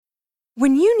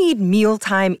When you need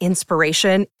mealtime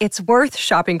inspiration, it's worth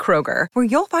shopping Kroger, where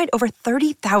you'll find over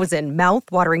 30,000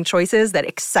 mouth-watering choices that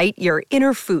excite your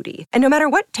inner foodie. And no matter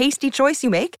what tasty choice you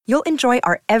make, you'll enjoy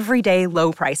our everyday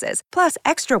low prices, plus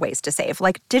extra ways to save,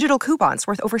 like digital coupons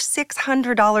worth over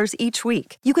 $600 each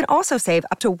week. You can also save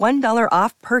up to $1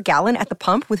 off per gallon at the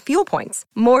pump with fuel points.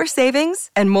 More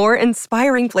savings and more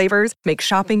inspiring flavors make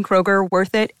shopping Kroger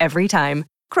worth it every time.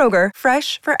 Kroger,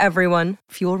 fresh for everyone.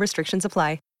 Fuel restrictions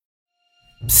apply.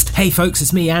 Psst, hey folks,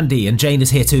 it's me, Andy, and Jane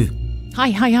is here too. Hi.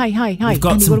 We've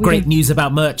got Andy, some great doing? news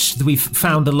about merch. We've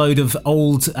found a load of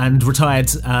old and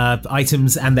retired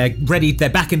items, and they're ready. They're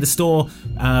back in the store,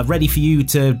 ready for you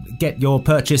to get your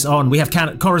purchase on. We have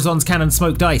Corazon's Cannon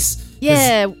Smoke Dice.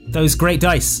 Yeah. Those great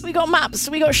dice. We got maps,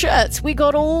 we got shirts, we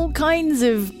got all kinds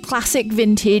of classic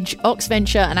vintage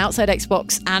Oxventure and Outside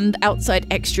Xbox and Outside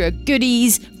Extra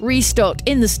goodies restocked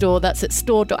in the store. That's at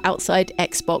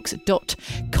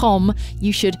store.outsidexbox.com.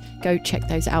 You should go check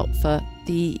those out for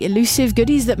the elusive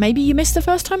goodies that maybe you missed the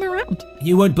first time around.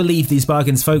 You won't believe these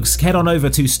bargains, folks. Head on over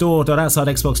to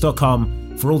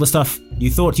store.outsidexbox.com for all the stuff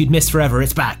you thought you'd missed forever.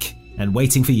 It's back and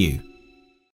waiting for you.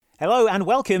 Hello and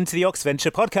welcome to the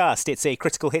Oxventure podcast. It's a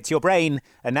critical hit to your brain,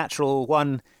 a natural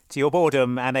one to your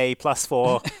boredom, and a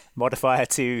 +4 modifier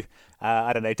to,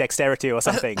 dexterity or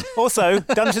something. Also,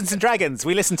 Dungeons & Dragons.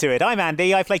 We listen to it. I'm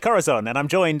Andy, I play Corazon, and I'm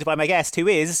joined by my guest, who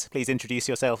is, please introduce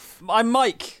yourself. I'm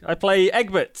Mike. I play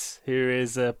Egbert, who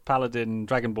is a paladin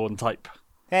dragonborn type.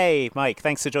 Hey, Mike,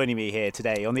 thanks for joining me here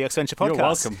today on the Oxventure podcast. You're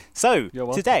welcome. So, You're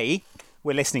welcome. Today,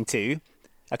 we're listening to...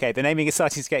 Okay, the naming is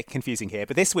starting to get confusing here,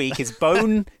 but this week is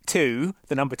Bone 2,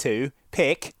 the number 2,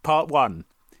 Pick, Part 1,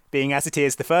 being as it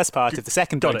is the first part of the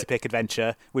second Bone to Pick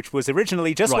adventure, which was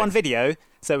originally just one video,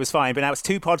 so it was fine, but now it's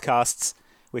 2 podcasts,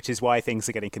 which is why things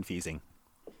are getting confusing.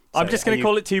 I'm just going to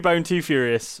call it 2 Bone 2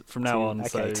 Furious from now on.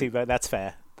 Okay, 2 Bone, that's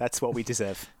fair. That's what we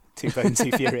deserve. 2 Bone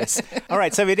 2 Furious. All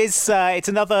right, so it is. It's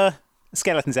another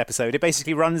Skeletons episode. It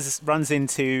basically runs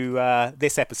into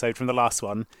this episode from the last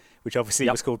one, which obviously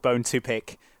was called Bone 2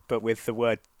 Pick, but with the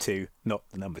word 2, not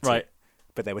the number 2. Right.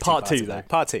 But there were part 2 2, though.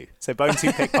 Part 2. So Bone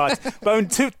 2 Pick, Bone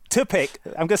 2 Pick.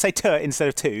 I'm going to say 2 instead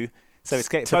of 2. So it's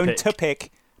Bone 2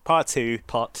 Pick, Part 2.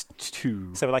 Part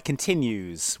 2. So it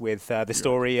continues with the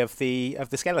story of the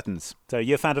skeletons. So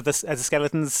you're a fan of this as the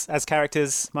skeletons as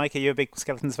characters, Mike? Are you a big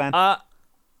skeletons fan? I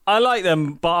like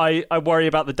them, but I worry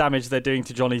about the damage they're doing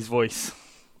to Johnny's voice.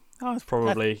 Oh,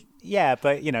 probably. Yeah,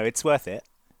 but it's worth it.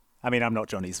 I mean, I'm not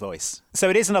Johnny's voice.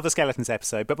 So it is another Skeletons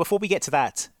episode, but before we get to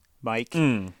that, Mike,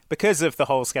 because of the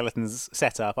whole Skeletons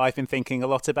setup, I've been thinking a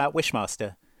lot about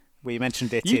Wishmaster. We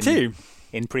mentioned it in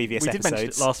previous episodes. We did mention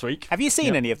it last week. Have you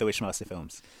seen any of the Wishmaster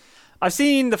films? I've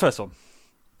seen the first one,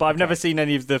 but I've never seen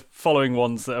any of the following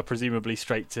ones that are presumably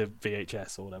straight to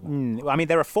VHS or whatever. I mean,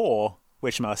 there are 4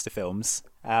 Wishmaster films.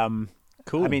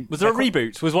 Cool. I mean, was there a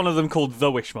reboot? Was one of them called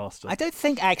The Wishmaster? I don't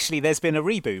think actually there's been a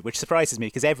reboot, which surprises me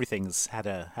because everything's had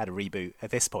a reboot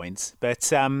at this point. But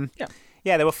there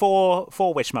were 4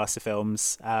 Wishmaster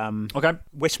films. Okay.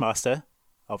 Wishmaster,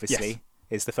 obviously,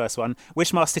 is the first one.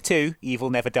 Wishmaster 2, Evil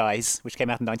Never Dies, which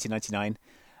came out in 1999.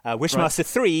 Wishmaster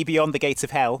 3, Beyond the Gates of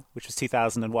Hell, which was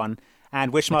 2001,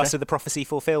 and Wishmaster The Prophecy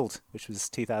Fulfilled, which was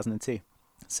 2002.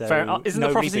 So fair. Isn't the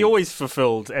prophecy always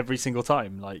fulfilled every single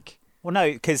time? Well,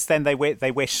 no, because then they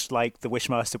wish like the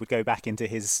Wishmaster would go back into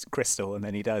his crystal, and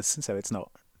then he does, so it's not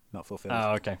fulfilled.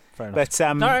 Oh, okay, fair enough. But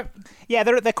all right. Yeah,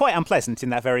 they're quite unpleasant in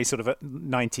that very sort of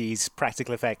 90s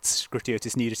practical effects,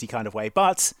 gratuitous nudity kind of way.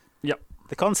 But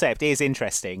the concept is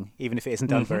interesting, even if it isn't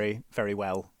done very, very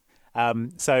well.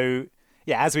 So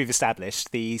yeah, as we've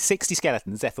established, the 60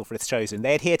 skeletons Ethelfrith's chosen,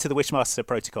 they adhere to the Wishmaster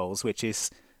protocols, which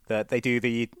is that they do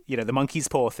the monkey's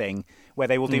paw thing, where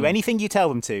they will do anything you tell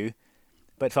them to,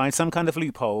 but find some kind of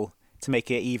loophole to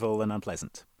make it evil and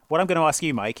unpleasant. What I'm going to ask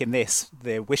you, Mike, in the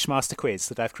Wishmaster quiz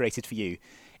that I've created for you,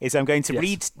 is I'm going to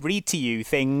read to you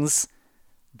things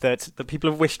that people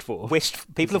have wished for.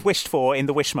 People have wished for in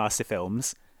the Wishmaster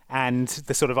films, and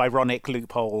the sort of ironic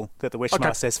loophole that the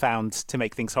Wishmaster has found to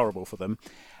make things horrible for them.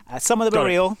 Some of them are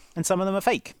real, and some of them are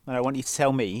fake. And I want you to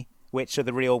tell me which are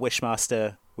the real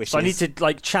Wishmaster wishes. So I need to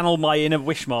channel my inner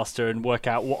Wishmaster and work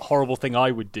out what horrible thing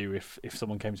I would do if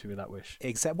someone came to me with that wish.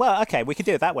 Well, okay, we could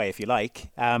do it that way if you like.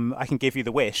 I can give you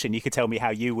the wish, and you could tell me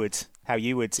how you would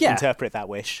interpret that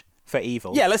wish for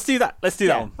evil. Yeah, let's do that. Let's do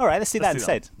that one. All right, let's do that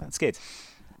instead. That's good.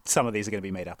 Some of these are going to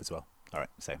be made up as well. All right,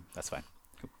 so that's fine.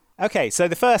 Okay, so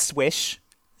the first wish,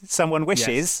 someone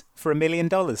wishes for $1 million.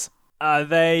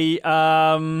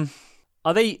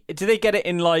 Do they get it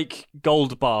in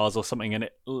gold bars or something, and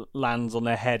it lands on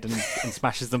their head and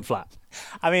smashes them flat?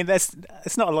 I mean, it's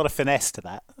not a lot of finesse to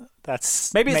that.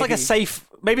 That's maybe it's like a safe.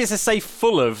 Maybe it's a safe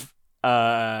full of.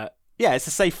 It's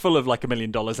a safe full of like $1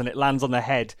 million, and it lands on their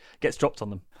head, gets dropped on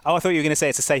them. Oh, I thought you were going to say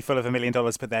it's a safe full of $1 million,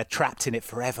 but they're trapped in it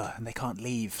forever and they can't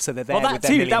leave, so they're there. Well, that with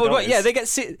their too. $1 That would million. work. Yeah,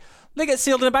 they get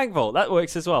sealed in a bank vault. That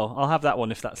works as well. I'll have that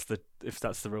one if that's the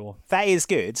real one. That is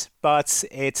good, but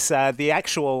it's the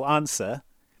actual answer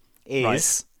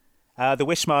is the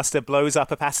Wishmaster blows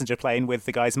up a passenger plane with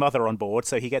the guy's mother on board,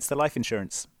 so he gets the life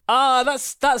insurance.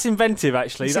 That's inventive,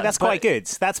 actually. See, that's quite good.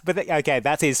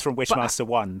 That is from Wishmaster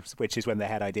 1, which is when they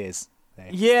had ideas.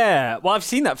 Yeah, well, I've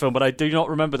seen that film, but I do not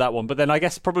remember that one. But then I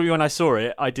guess probably when I saw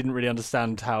it, I didn't really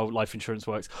understand how life insurance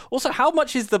works. Also, how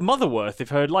much is the mother worth if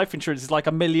her life insurance is like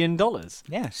 $1 million?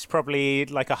 Yeah, she's probably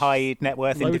like a high net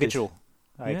worth individual,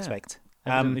 I expect.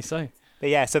 Evidently so. But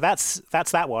yeah, so that's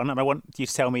that one, and I want you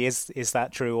to tell me is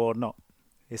that true or not?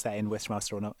 Is that in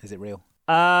Wishmaster or not? Is it real?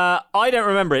 I don't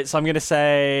remember it, so I'm going to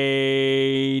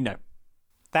say no.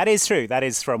 That is true. That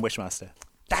is from Wishmaster.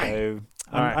 Dang. So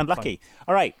unlucky. Fine.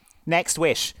 All right. Next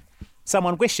wish.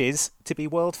 Someone wishes to be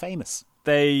world famous.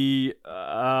 They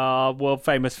are world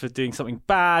famous for doing something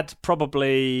bad.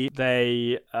 Probably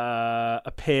they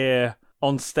appear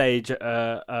on stage at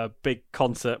a big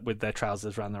concert with their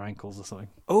trousers around their ankles or something.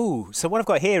 Oh, so what I've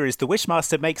got here is the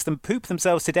Wishmaster makes them poop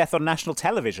themselves to death on national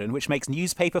television, which makes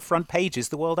newspaper front pages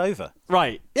the world over.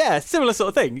 Right. Yeah, similar sort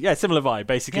of thing. Yeah, similar vibe,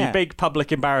 basically. Yeah. Big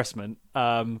public embarrassment.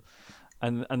 And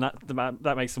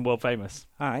that makes them world famous.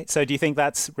 All right. So do you think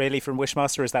that's really from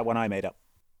Wishmaster, or is that one I made up?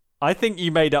 I think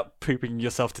you made up pooping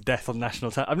yourself to death on national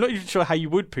television. I'm not even sure how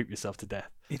you would poop yourself to death.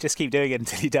 You just keep doing it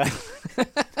until you die.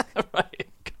 Right.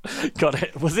 Got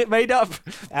it. Was it made up?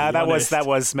 That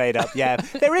was made up. Yeah.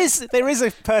 There is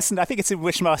a person, I think it's in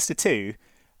Wishmaster 2,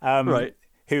 right,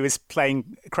 who is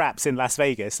playing craps in Las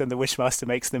Vegas, and the Wishmaster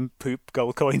makes them poop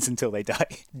gold coins until they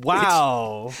die.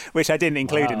 Wow. Which I didn't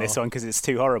include in this one because it's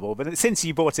too horrible. But since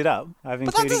you brought it up, I've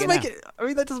included it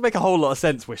now. That doesn't make a whole lot of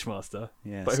sense, Wishmaster.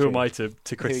 Yeah, but who am I to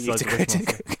criticise the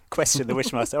Wishmaster? Question the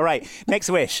Wishmaster. All right, next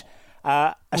wish.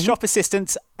 A shop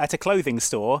assistant at a clothing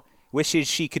store wishes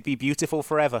she could be beautiful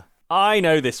forever. I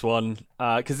know this one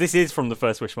because this is from the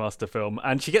first Wishmaster film,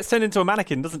 and she gets turned into a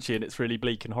mannequin, doesn't she? And it's really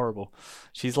bleak and horrible.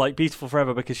 She's like beautiful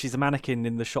forever because she's a mannequin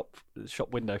in the shop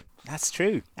window. That's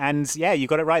true, and yeah, you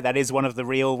got it right. That is one of the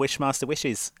real Wishmaster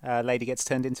wishes. Lady gets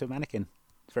turned into a mannequin.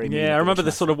 It's very I remember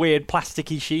the sort of weird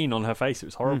plasticky sheen on her face. It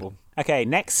was horrible. Okay,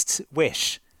 next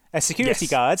wish. A security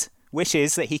guard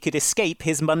wishes that he could escape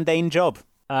his mundane job.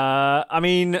 I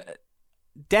mean,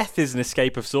 death is an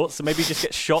escape of sorts, so maybe he just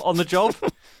gets shot on the job.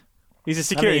 He's a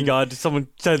security guard. Someone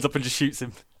turns up and just shoots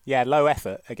him. Yeah, low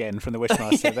effort again from the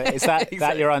Wishmaster. Is that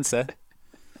that your answer?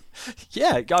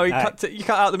 Yeah, you cut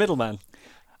out the middleman.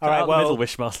 All right, the middle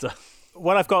Wishmaster.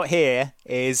 What I've got here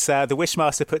is the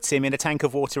Wishmaster puts him in a tank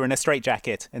of water and a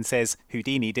straitjacket and says,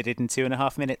 Houdini did it in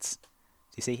 2.5 minutes.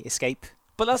 Do you see? Escape.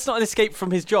 But that's not an escape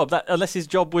from his job, unless his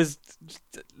job was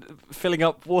filling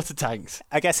up water tanks.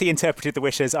 I guess he interpreted the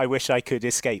wish as, I wish I could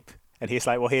escape. And he's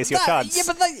like, well, here's your chance. Yeah,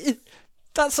 but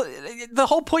that's the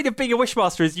whole point of being a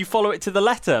Wishmaster is you follow it to the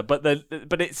letter, but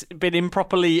it's been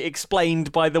improperly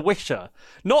explained by the wisher.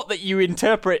 Not that you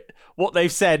interpret what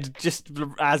they've said just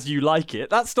as you like it.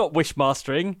 That's not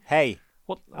Wishmastering. Hey.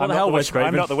 What the hell, Wes Craven?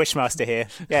 I'm not the Wishmaster here.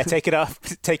 Yeah, take it up.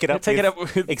 Take it up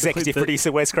with executive producer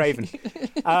Wes Craven.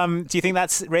 Do you think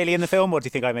that's really in the film, or do you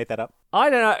think I made that up? I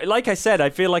don't know. Like I said, I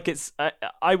feel like it's...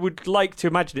 I would like to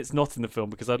imagine it's not in the film,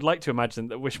 because I'd like to imagine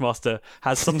that Wishmaster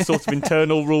has some sort of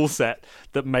internal rule set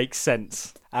that makes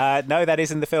sense. No, that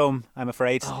is in the film, I'm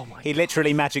afraid. Oh my He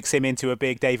literally magics him into a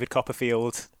big David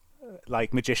Copperfield,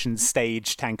 like, magician's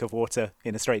stage tank of water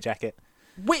in a straitjacket.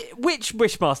 Which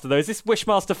Wishmaster, though? Is this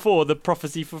Wishmaster 4, the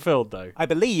prophecy fulfilled, though? I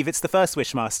believe it's the first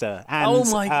Wishmaster.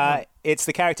 And my God. It's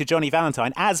the character Johnny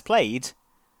Valentine, as played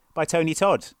by Tony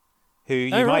Todd, who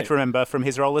you might remember from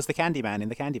his role as the Candyman in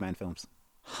the Candyman films.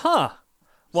 Huh.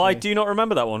 Well, I do not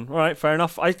remember that one. All right, fair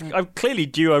enough. I'm clearly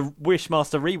due a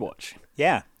Wishmaster rewatch.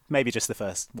 Yeah, maybe just the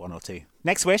first one or two.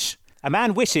 Next wish. A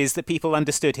man wishes that people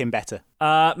understood him better.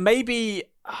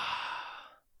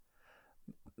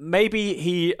 Maybe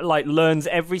he learns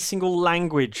every single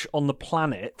language on the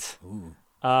planet,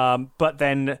 but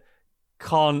then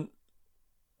can't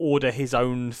order his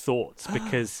own thoughts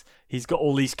because he's got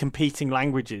all these competing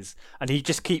languages, and he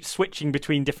just keeps switching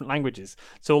between different languages.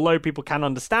 So although people can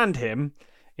understand him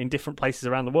in different places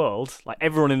around the world, like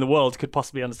everyone in the world could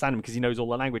possibly understand him because he knows all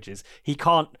the languages, he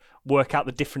can't work out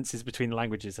the diffedifferences between the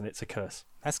languages, and it's a curse.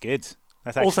 That's good.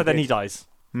 Also, then he dies.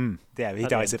 Yeah, he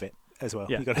dies of it as well.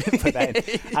 Yeah. You've got to put that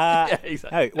in. Yeah,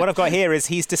 exactly. What I've got here is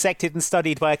he's dissected and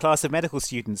studied by a class of medical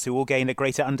students who all gain a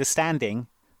greater understanding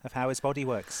of how his body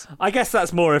works. I guess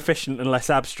that's more efficient and less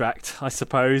abstract, I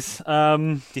suppose.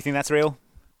 Do you think that's real?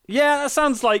 Yeah, that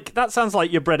sounds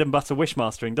like your bread and butter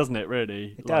wishmastering, doesn't it?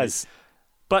 Really, it does.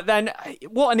 But then,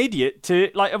 what an idiot to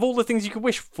of all the things you could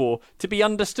wish for, to be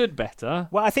understood better.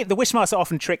 Well, I think the wishmaster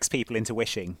often tricks people into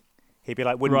wishing. He'd be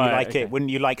like, "Wouldn't you like it?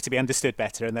 Wouldn't you like to be understood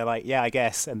better?" And they're like, "Yeah, I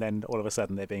guess." And then all of a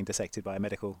sudden, they're being dissected by a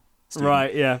medical student.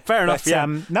 Right? Yeah, fair enough.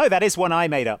 But, no, that is one I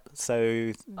made up.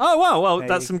 So. Oh wow! Well,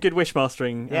 that's some good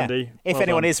wishmastering, yeah. Andy. If well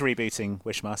anyone done. is rebooting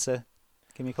Wishmaster,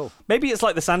 give me a call. Maybe it's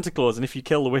like the Santa Claus, and if you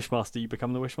kill the wishmaster, you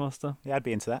become the wishmaster. Yeah, I'd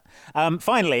be into that.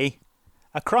 Finally,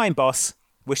 a crime boss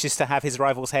wishes to have his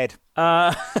rival's head.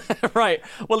 Right.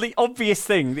 Well, the obvious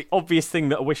thing that a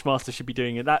wishmaster should be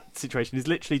doing in that situation is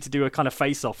literally to do a kind of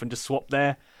face-off and just swap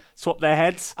their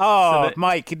heads. Oh,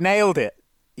 Mike, nailed it.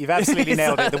 You've absolutely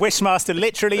nailed it. The wishmaster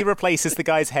literally replaces the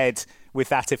guy's head with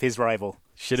that of his rival.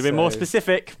 Should have been more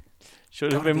specific.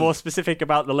 Should have been more specific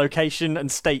about the location and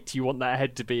state you want that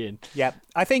head to be in. Yeah,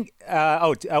 I think.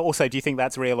 Also, do you think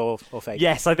that's real or fake?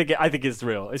 Yes, I think it's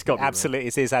real. It's got to be absolutely.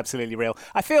 It is absolutely real.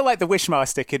 I feel like the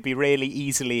Wishmaster could be really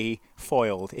easily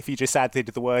foiled if you just added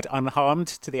the word "unharmed"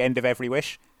 to the end of every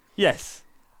wish. Yes.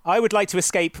 I would like to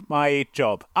escape my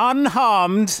job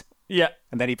unharmed. Yeah.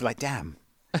 And then he'd be like, "Damn."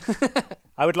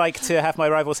 I would like to have my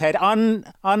rival's head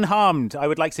unharmed. I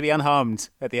would like to be unharmed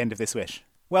at the end of this wish.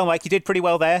 Well, Mike, you did pretty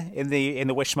well there in the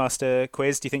Wishmaster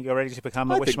quiz. Do you think you're ready to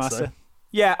become a Wishmaster? So.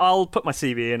 Yeah, I'll put my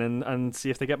CV in and see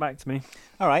if they get back to me.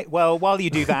 All right. Well, while you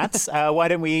do that, why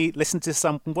don't we listen to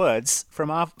some words from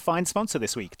our fine sponsor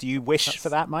this week? Do you wish for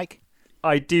that, Mike?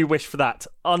 I do wish for that.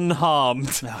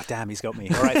 Unharmed. Oh, damn, he's got me.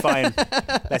 All right, fine.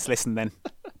 Let's listen then.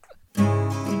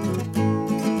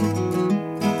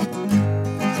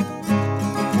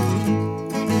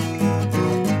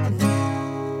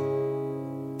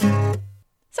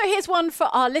 So here's one for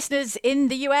our listeners in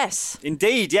the US.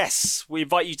 Indeed, yes. We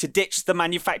invite you to ditch the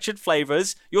manufactured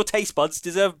flavours. Your taste buds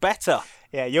deserve better.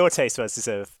 Yeah, your taste buds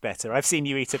deserve better. I've seen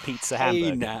you eat a pizza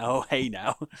hamburger. Hey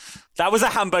now. That was a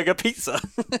hamburger pizza.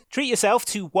 Treat yourself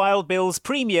to Wild Bill's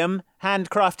premium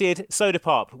handcrafted soda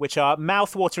pop, which are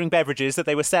mouth-watering beverages that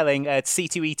they were selling at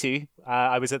C2E2.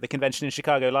 I was at the convention in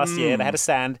Chicago last year. They had a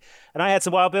stand, and I had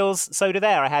some Wild Bill's soda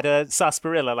there. I had a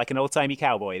sarsaparilla, like an old-timey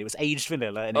cowboy. It was aged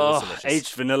vanilla, and it was delicious.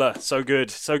 Aged vanilla. So good,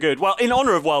 so good. Well, in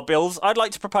honour of Wild Bill's, I'd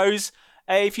like to propose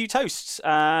a few toasts.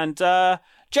 And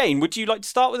Jane, would you like to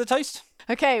start with a toast?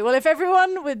 Okay, well, if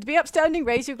everyone would be upstanding,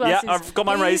 raise your glasses. Yeah, I've got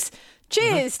mine please. raised.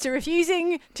 Cheers to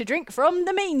refusing to drink from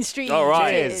the main street. All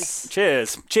right.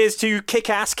 Cheers. Cheers to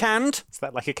Kick-Ass Canned. Is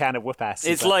that like a can of whoop-ass?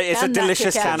 It's a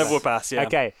delicious can of whoop-ass, yeah.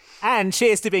 Okay. And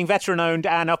cheers to being veteran-owned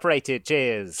and operated.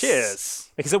 Cheers.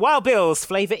 Cheers. Because at Wild Bill's,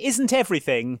 flavour isn't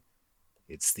everything.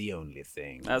 It's the only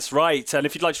thing. That's right. And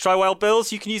if you'd like to try Wild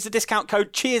Bill's, you can use the discount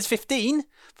code CHEERS15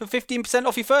 for 15%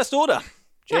 off your first order.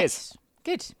 Cheers. Nice.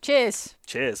 Good. Cheers.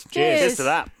 Cheers. Cheers to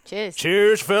that. Cheers.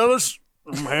 Cheers, fellas.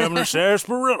 I'm having a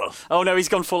sarsaparilla. Oh no, he's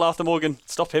gone full Arthur Morgan.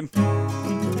 Stop him.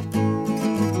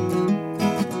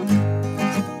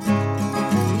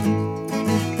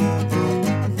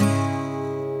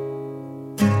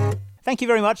 Thank you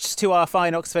very much to our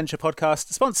fine Oxventure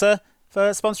podcast sponsor for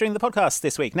sponsoring the podcast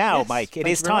this week. Now, yes, Mike, it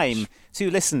is time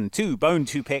to listen to Bone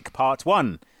to Pick Part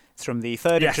 1. It's from the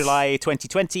 3rd of July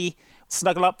 2020.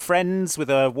 Snuggle up, friends, with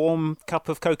a warm cup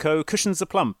of cocoa, cushions are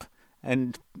plump,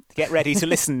 and get ready to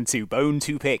listen to Bone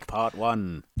to Pick Part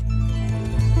 1.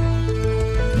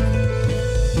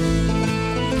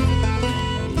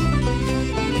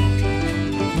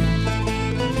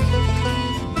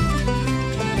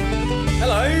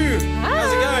 Hello.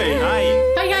 How's it going?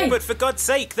 Hi. But for God's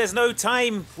sake, there's no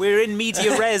time. We're in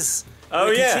media res.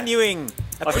 We're continuing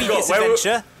a previous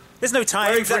adventure. There's no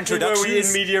time for introductions. Were we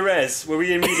in media res? Were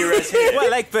we in media res here?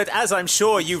 Well, Egbert, as I'm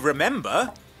sure you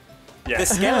remember, the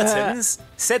skeletons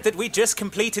said that we just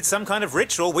completed some kind of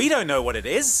ritual. We don't know what it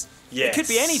is. Yes. It could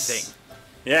be anything.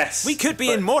 Yes. We could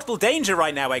be in mortal danger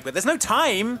right now, Egbert. There's no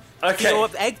time for your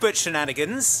Egbert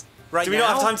shenanigans right now. Do we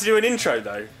not have time to do an intro,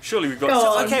 though? Surely we've got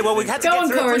time. Okay, well, we had to get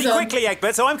through it pretty quickly,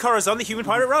 Egbert. So I'm Corazon, the Human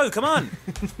Pirate Rogue. Come on.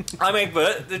 I'm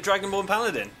Egbert, the Dragonborn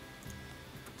Paladin.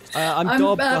 I'm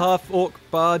Dob, the half-orc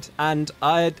bard, and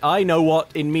I know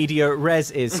what in media res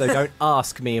is, so don't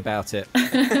ask me about it.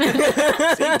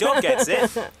 See, Dob gets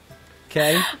it.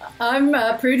 Okay. I'm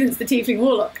Prudence, the Tiefling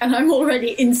Warlock, and I'm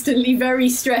already instantly very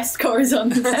stressed,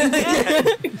 Corazon.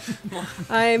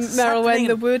 I'm Merylwen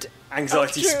the Wood.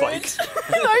 Anxiety spike.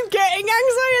 I'm getting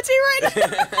anxiety right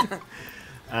now.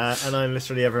 And I'm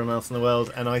literally everyone else in the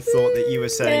world, and I thought that you were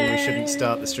saying we shouldn't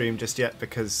start the stream just yet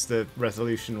because the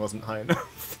resolution wasn't high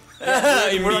enough.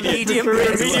 We're on medium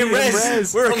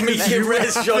res. We're on medium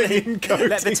res, Johnny.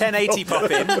 Let the 1080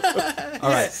 pop in. All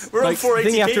right. We're on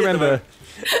 480p.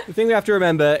 The thing we have to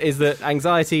remember is that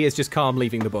anxiety is just calm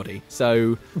leaving the body.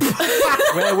 So,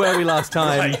 where were we last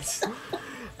time? Right.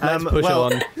 Let's push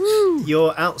on.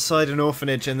 You're outside an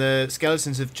orphanage, and the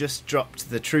skeletons have just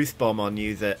dropped the truth bomb on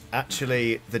you that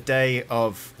actually the day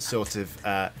of sort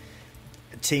of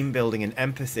team building and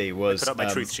empathy was Put up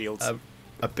my truth shields.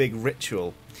 A big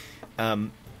ritual.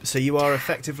 So you are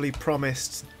effectively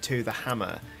promised to the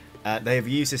hammer. They have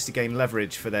used this to gain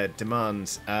leverage for their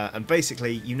demands, and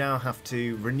basically you now have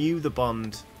to renew the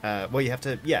bond. You have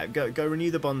to go renew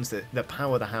the bonds that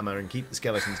power the hammer and keep the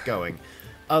skeletons going.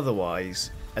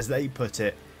 Otherwise, as they put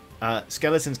it,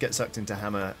 skeletons get sucked into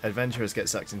hammer, adventurers get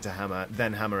sucked into hammer,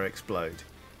 then hammer explode.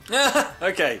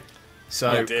 Okay.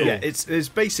 So it's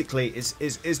basically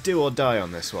it's do or die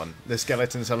on this one. The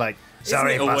skeletons are like,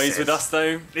 sorry, isn't it always with us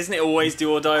though? Isn't it always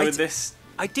do or die with this?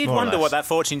 I did wonder what that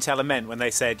fortune teller meant when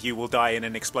they said you will die in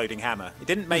an exploding hammer. It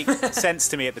didn't make sense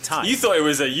to me at the time. You thought it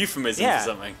was a euphemism for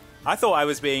something. I thought I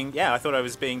was being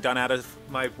done out of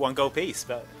my 1 gold piece,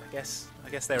 but I guess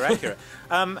they're accurate.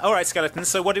 All right, skeletons.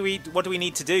 So what do we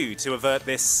need to do to avert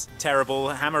this terrible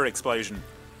hammer explosion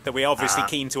that we're obviously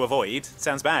keen to avoid?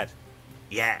 Sounds bad.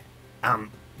 Yeah.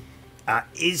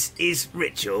 Is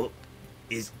ritual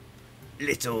is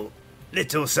little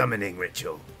summoning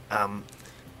ritual.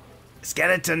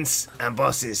 Skeletons and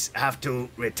bosses have to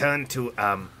return to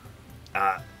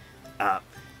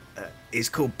is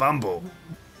called Bumble.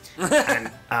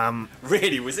 And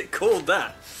really, was it called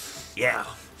that? Yeah.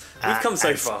 We've come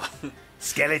so far.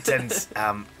 Skeletons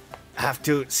have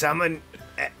to summon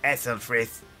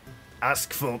Ethelfrith,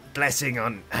 ask for blessing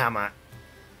on hammer,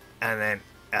 and then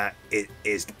it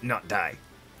is not die.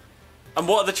 And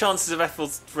what are the chances of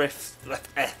Ethelfrith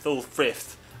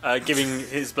giving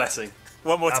his blessing?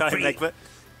 One more time, Egbert.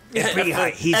 Pretty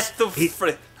high.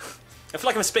 Ethelfrith. I feel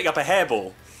like I'm spitting up a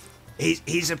hairball.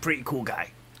 He's a pretty cool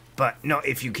guy, but not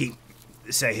if you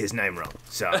say his name wrong.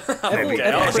 So maybe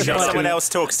someone else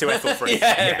talks to Ethelfrith.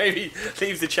 Yeah, maybe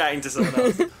leave the chatting to someone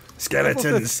else.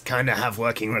 Skeletons kind of have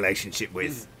working relationship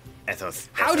with Ethelfrith.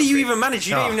 How do you even manage?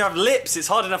 You don't even have lips. It's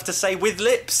hard enough to say with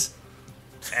lips.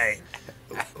 Hey,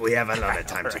 we have a lot of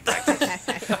time to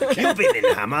practice. You've been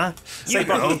in Hammer. Say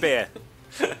bottle of beer.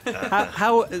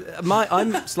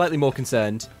 I'm slightly more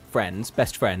concerned,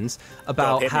 best friends,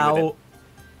 about how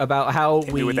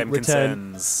we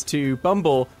return to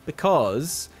Bumble,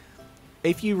 because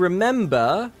if you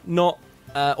remember, not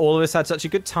all of us had such a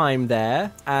good time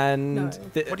there, and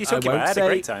what are you talking about? I had a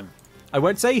great time. I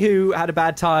won't say who had a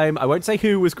bad time. I won't say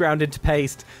who was ground into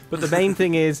paste. But the main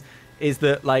thing is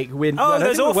that I don't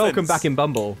think we're welcome back in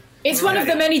Bumble. It's one of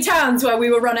the many towns where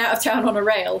we were run out of town on a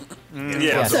rail.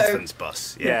 Orphans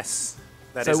bus. Yes.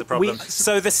 That is a problem.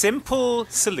 So the simple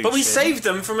solution... But we saved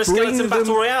them from a skeleton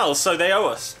battle royale, so they owe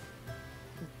us.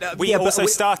 We also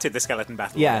started the skeleton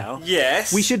battle royale.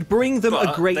 Yes. We should bring them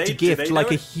a great gift, like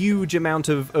a huge amount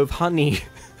of honey.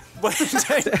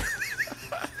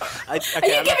 Are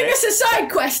you giving us a side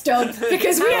quest, Dob?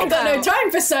 Because we ain't got no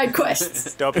time for side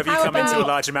quests. Dob, have you come into a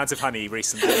large amount of honey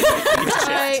recently?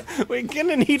 We're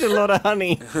gonna need a lot of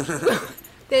honey.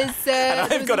 And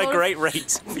I've got a great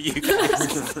rate for you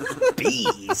guys.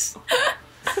 Bees.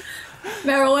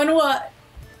 Marilyn, what?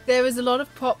 There was a lot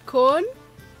of popcorn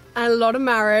and a lot of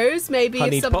marrows. Maybe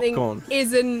Honeyed if something popcorn.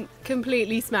 isn't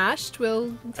completely smashed,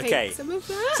 we'll take some of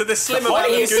that. So the slim What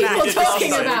are you people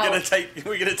talking We're about?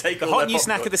 gonna take the hot new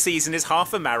snack of the season is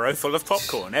half a marrow full of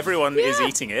popcorn. Everyone is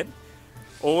eating it.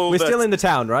 We're still in the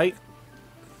town, right?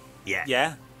 Yeah.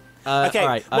 Yeah. Okay.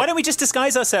 Right, why don't we just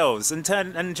disguise ourselves and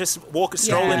just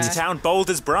stroll into town bold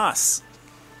as brass,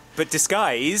 but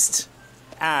disguised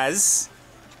as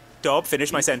Dob.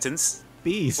 Finish my sentence.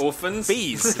 Bees. Orphans.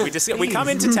 Bees. We come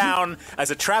into town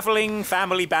as a travelling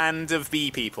family band of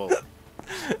bee people.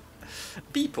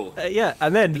 People.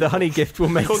 And then the honey gift will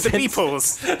make Called sense. the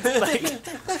Beeples.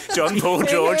 Like John, Paul,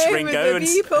 George, Ringo, and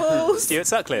Stuart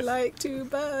Sutcliffe. Like to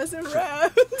buzz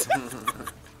around.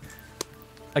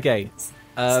 Okay.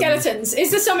 Skeletons. Is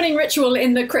the summoning ritual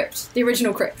in the crypt, the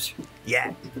original crypt?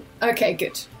 Yeah. Okay,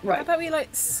 good. Right. How about we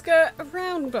skirt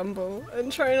around Bumble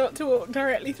and try not to walk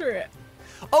directly through it?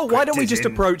 Oh, why don't we just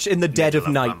approach in the dead of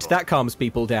night? That calms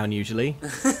people down usually.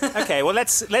 Okay, well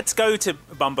let's go to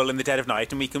Bumble in the dead of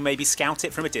night, and we can maybe scout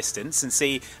it from a distance and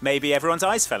see maybe everyone's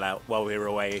eyes fell out while we were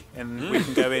away, and we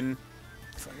can go in,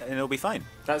 and it'll be fine.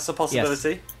 That's a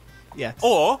possibility. Yes.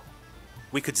 Or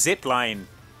we could zip line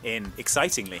in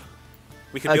excitingly.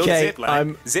 We could build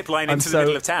a zip line into the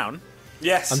middle of town.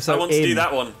 Yes, I want to do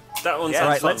that one. That one's all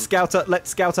right. fun. Let's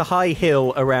scout a high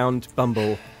hill around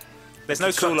Bumble. There's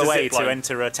no cooler way to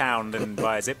enter a town than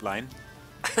by a zip line.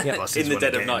 Yeah, in the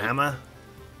dead of night. Hammer.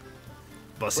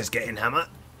 Boss is getting hammer.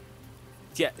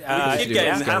 Yeah, we could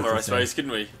get in the hammer, I suppose,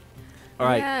 couldn't we? All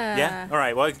right. Yeah. All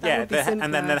right. Well, yeah.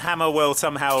 And then the hammer will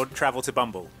somehow travel to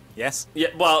Bumble. Yes. Yeah.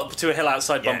 Well, to a hill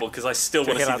outside Bumble, because I still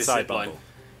want to see the zip line.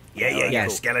 Yeah.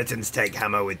 Cool. Skeletons take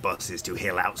hammer with bosses to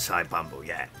hill outside Bumble.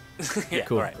 Yeah. Yeah.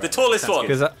 Cool. Right. The tallest one.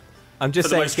 Because I'm just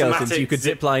saying, skeletons. You could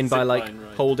zip line by like right.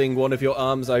 holding one of your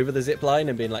arms over the zip line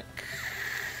and being like.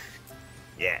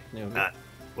 Yeah.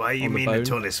 Why you mean the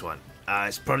tallest one?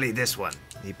 It's probably this one.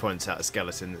 He points out a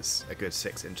skeleton that's a good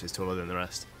 6 inches taller than the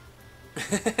rest.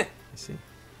 I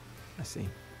see.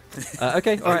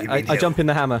 Okay, all right. I jump in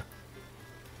the hammer.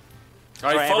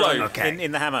 All right, follow. Okay.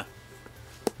 In the hammer.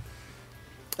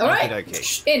 All right.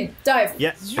 Okey-dokey. In. Dive.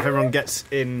 Yeah. If everyone gets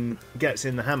in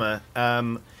the hammer.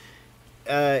 I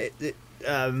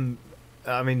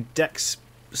mean, Dex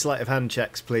sleight of hand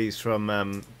checks, please,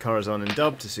 from Corazon and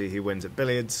Dob to see who wins at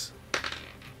billiards.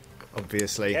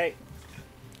 Obviously. Okay.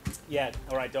 Yeah.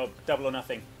 All right, Dob. Double or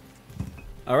nothing.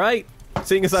 All right.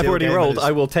 Seeing as I've already rolled,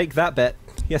 I will take that bet.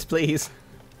 Yes, please.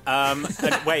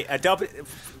 Wait, a double.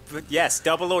 Yes,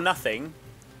 double or nothing.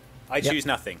 I choose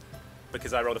nothing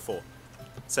because I rolled a 4.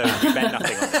 So you bet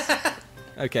nothing on this.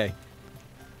 Okay.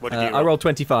 What did you roll? I rolled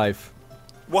 25.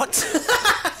 What?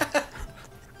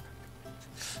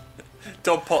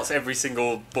 Dob pots every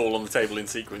single ball on the table in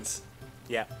sequence.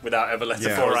 Yeah. Without ever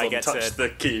letting Corazon touch the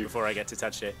cube. Before I get to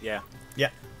touch it, yeah. Yeah.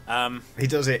 He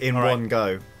does it in one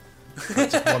go.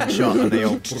 Just one shot and they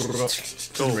all...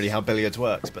 Doesn't really how billiards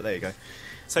works, but there you go.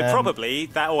 So probably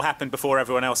that all happened before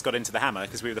everyone else got into the hammer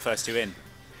because we were the first 2 in.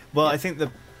 Well, I think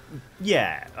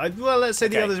let's say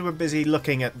the others were busy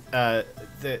looking at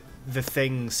the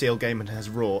thing Seal Gaiman has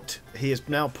wrought. He has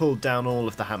now pulled down all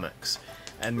of the hammocks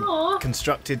and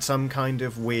constructed some kind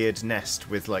of weird nest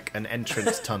with like an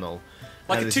entrance tunnel.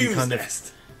 Like a tomb's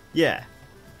nest. Yeah.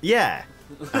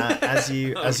 As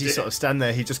you sort of stand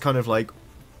there, he just kind of like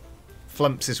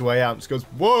flumps his way out and just goes,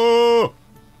 "Whoa!"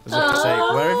 As if to say,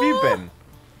 "Where have you been?"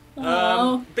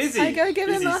 Busy. I go give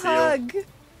him a hug.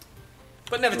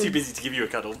 But never too busy to give you a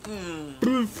cuddle.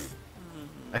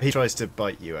 He tries to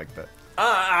bite you, Egbert.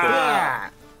 I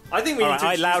think we need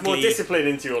to introduce more discipline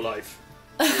into your life.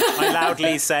 I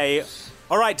loudly say,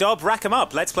 "All right, Dob, rack 'em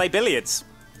up. Let's play billiards."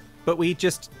 But we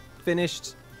just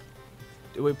finished.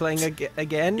 We're playing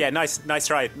again? Yeah, nice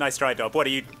try, Dob. What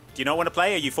do you not want to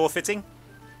play? Are you forfeiting?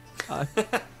 I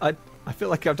feel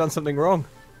like I've done something wrong.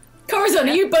 Corazon,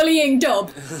 are you bullying Dob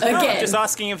again? No, I'm just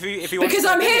asking if he wants to play because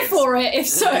I'm here for it, if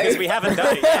so. Because we haven't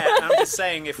done it yet. I'm just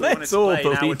saying if we wanted to play,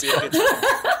 now would be a good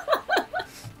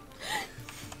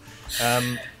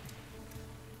time.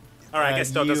 All right, I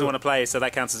guess Dob doesn't want to play, so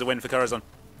that counts as a win for Corazon.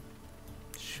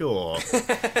 Sure.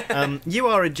 You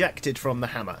are ejected from the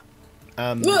hammer.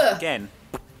 Again.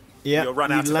 Yeah. You'll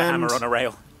run out of the hammer on a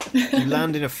rail. You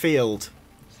land in a field.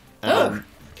 A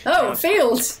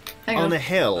field. Hang on. On a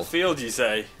hill. A field, you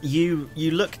say? You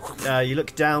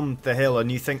look down the hill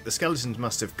and you think the skeletons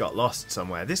must have got lost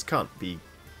somewhere. This can't be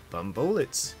Bumble.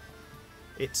 It's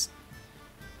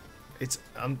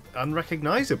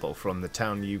unrecognizable from the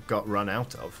town you got run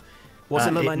out of. What's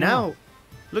it look like now?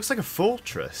 Looks like a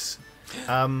fortress.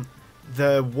 There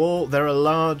are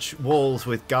large walls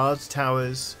with guard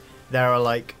towers. There are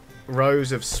like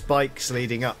rows of spikes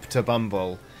leading up to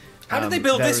Bumble. How did they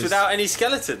build this without any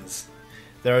skeletons?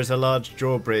 There is a large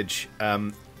drawbridge.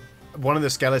 One of the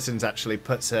skeletons actually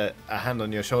puts a hand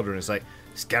on your shoulder and is like,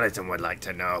 "Skeleton would like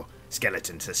to know.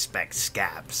 Skeleton suspects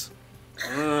scabs."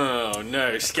 Oh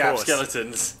no, scab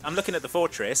skeletons. I'm looking at the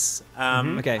fortress.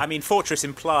 Okay. I mean, fortress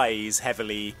implies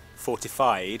heavily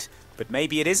fortified, but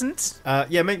maybe it isn't?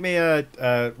 Yeah, make me a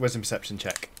wisdom perception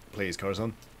check, please,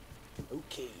 Corazon.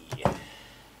 Okay.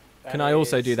 Can I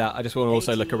also do that? I just want to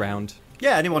also look around.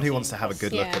 Yeah, anyone who wants to have a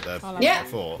good look at the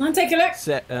fort. I'll take a look.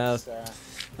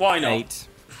 Why not? 8.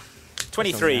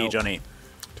 23, Johnny.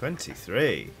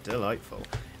 23. Delightful.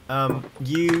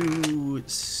 You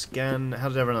scan... How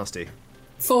did everyone else do?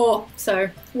 4, so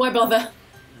why bother?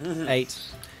 8.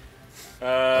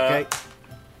 Okay.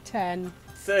 10.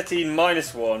 13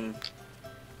 minus 1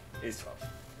 is 12.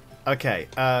 Okay,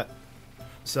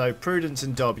 so Prudence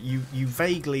and Dob, you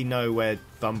vaguely know where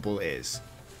Bumble is.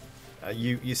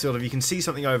 You can see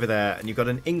something over there, and you've got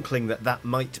an inkling that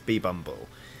might be Bumble.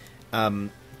 Egbert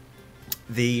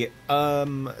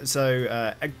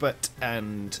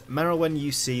and Merylwen,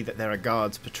 you see that there are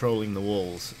guards patrolling the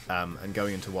walls and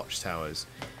going into watchtowers,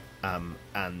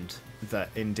 and that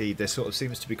indeed there sort of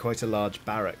seems to be quite a large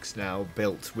barracks now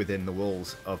built within the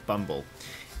walls of Bumble.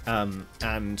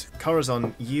 And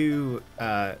Corazon, you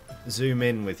zoom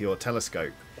in with your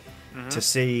telescope to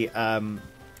see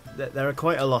that there are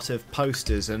quite a lot of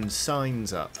posters and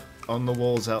signs up on the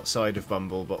walls outside of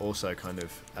Bumble, but also kind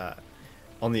of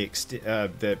on the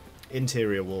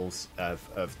interior walls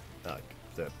of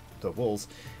the walls,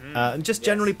 and just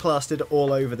generally plastered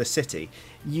all over the city.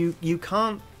 You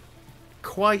can't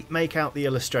quite make out the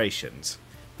illustrations,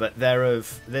 but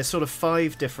there's sort of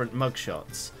 5 different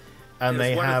mugshots, and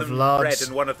they have large red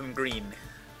and one of them green.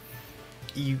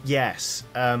 Yes.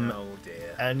 Oh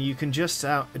dear. And you can just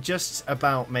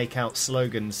about make out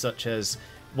slogans such as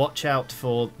 "Watch out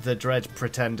for the dread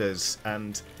pretenders"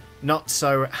 and "Not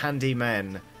so handy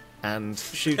men," and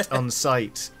 "Shoot on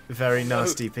sight, very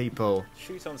nasty people."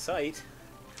 Shoot on sight.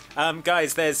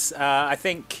 Guys, there's I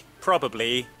think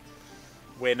probably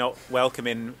we're not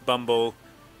welcoming Bumble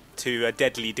to a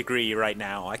deadly degree right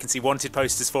now. I can see wanted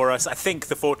posters for us. I think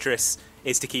the fortress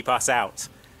is to keep us out.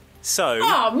 So,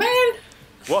 oh man,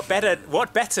 what better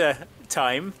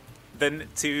time than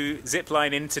to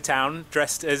zipline into town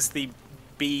dressed as the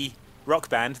Bee rock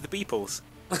band, the Beeples?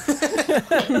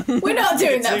 We're not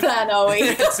doing that plan, are we?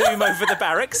 We could zoom over the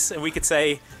barracks and we could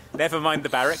say, "Never mind the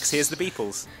barracks, here's the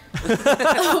Beeples."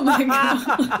 Oh my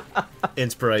god.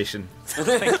 Inspiration.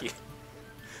 Thank you.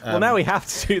 Well, now we have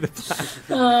to do the plan.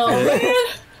 Oh man.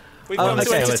 We've got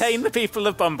to entertain the people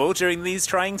of Bumble during these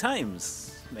trying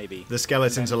times, maybe. The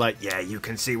skeletons are like, yeah, you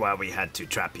can see why we had to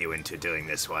trap you into doing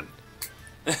this one.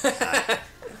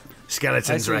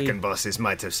 Skeletons reckon bosses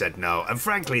might have said no, and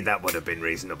frankly that would have been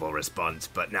reasonable response,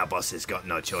 but now bosses got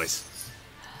no choice.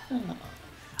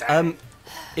 Oh.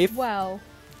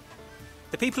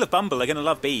 The people of Bumble are going to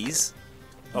love bees,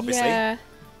 obviously.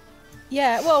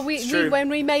 Yeah, well, we when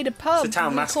we made a pub, we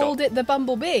called it the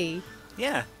Bumblebee.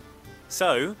 Yeah.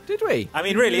 So... Did we? I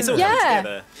mean, really, it's all coming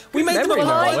together. We made them a pub.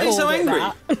 Why are you so angry?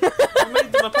 We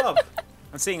made them a pub.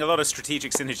 I'm seeing a lot of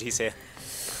strategic synergies here.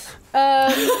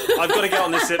 I've got to get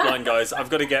on this zipline, guys. I've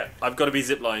got to be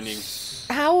ziplining.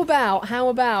 How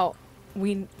about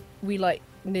we like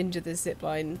ninja the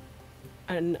zipline,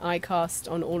 and I cast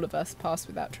on all of us pass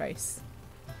without trace.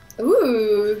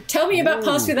 Ooh, tell me about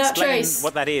Pass Without Trace.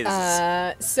 What that is.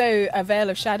 So a veil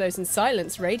of shadows and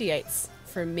silence radiates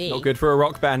from me. Not good for a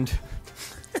rock band.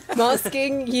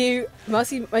 Masking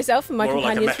myself and my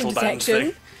companions from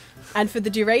detection. And for the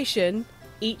duration,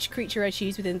 each creature I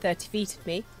choose within 30 feet of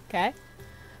me,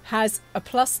 has a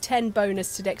 +10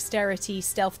 bonus to dexterity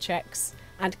stealth checks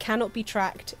and cannot be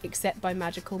tracked except by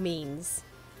magical means.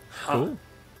 Cool.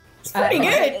 It's pretty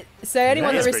good. So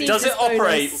anyone that receives Does it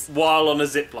operate bonus, while on a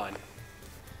zipline?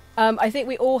 I think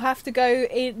we all have to go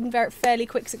in fairly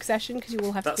quick succession because you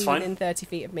all have to be within 30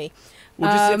 feet of me. We'll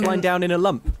just zipline down in a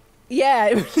lump.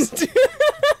 Yeah.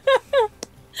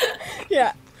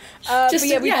 Yeah.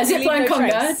 Zipline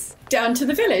conga down to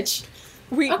the village.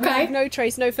 We have no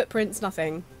trace, no footprints,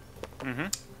 nothing. Mm-hmm.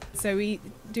 So we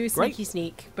do a sneaky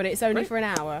sneak, but it's only for an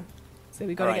hour. So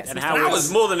we've got to get some an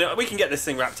hour's more than we can get this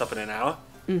thing wrapped up in an hour.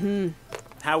 Mm-hmm.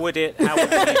 How would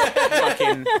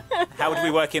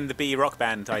we work in the Bee rock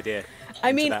band idea?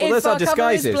 I mean, if our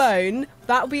cover is blown,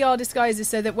 that'll be our disguises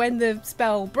so that when the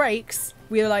spell breaks,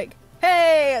 we're like,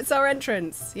 hey, it's our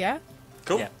entrance. Yeah?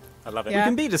 Cool. Yeah, I love it. We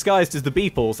can be disguised as the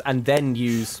Beeples and then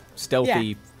use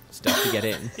stealthy stuff to get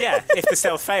in. Yeah, if the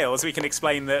stealth fails, we can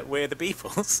explain that we're the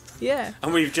Beeples. Yeah.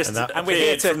 And we've just and we're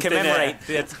here to commemorate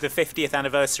the 50th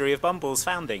anniversary of Bumble's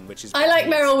founding, which is... I like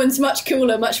Merylwyn's much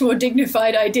cooler, much more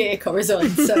dignified idea,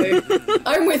 Corazon, so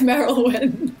I'm with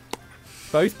Merylwyn.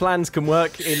 Both plans can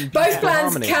work in beautiful Both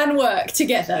plans harmony. can work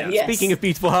together, yes. Speaking of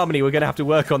beautiful harmony, we're going to have to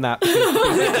work on that.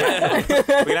 We're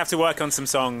going to have to work on some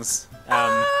songs.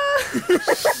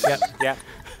 Yeah.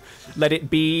 Let It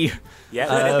Be. Yeah,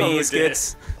 Let It Be is good.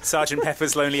 Sergeant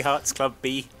Pepper's Lonely Hearts Club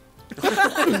B.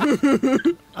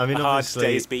 I mean, Hard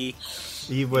Days B.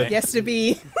 You would. Yes to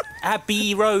be.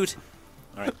 Abbey Road.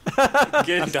 All right.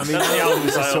 Good. I'm done.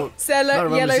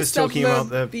 Cellar, yellow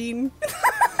stubble, bean.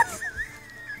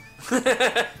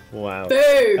 Wow.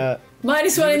 Boo!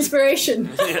 -1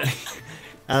 inspiration. Too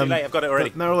late, I've got it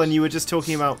already. Merylwyn, you were just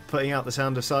talking about putting out the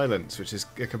sound of silence, which is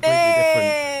a completely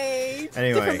different...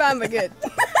 Anyway. Different band, but good.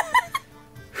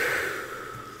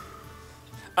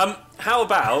 How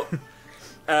about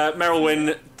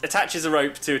Merylwyn attaches a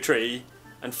rope to a tree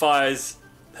and fires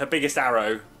her biggest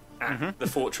arrow at the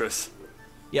fortress.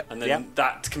 Yep. And then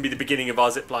that can be the beginning of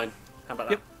our zipline. How about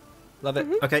that? Yep. Love it.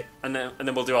 Okay. And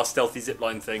then we'll do our stealthy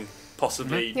zipline thing,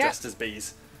 possibly dressed as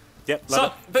bees. Yep.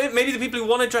 So, but maybe the people who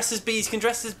want to dress as bees can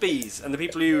dress as bees, and the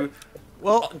people who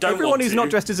Well, everyone who's not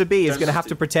dressed as a bee is going to have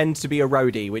to pretend to be a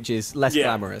roadie, which is less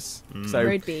glamorous. So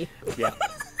Road bee. Yeah.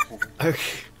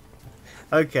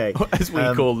 Okay. As we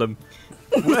call them.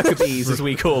 Worker bees, as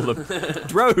we call them.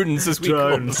 Drones, as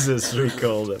we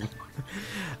call them.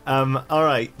 All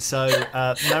right, so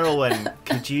Merylwen,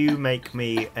 could you make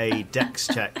me a dex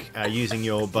check using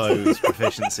your bow's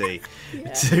proficiency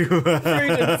to...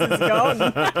 Prudence is gone.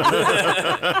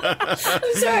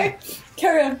 I'm sorry.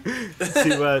 Carry on.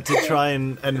 To try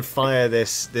and fire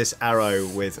this arrow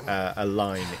with a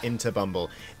line into Bumble.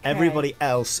 Everybody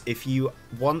else, if you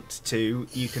want to,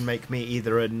 you can make me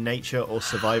either a nature or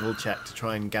survival check to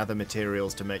try and gather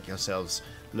materials to make yourselves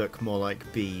look more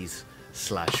like bees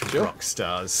 / rock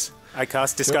stars. I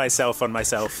cast Disguise Self on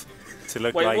myself to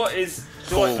look like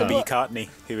Paul B. Cartney,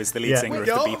 who is the lead singer of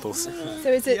the Beatles. So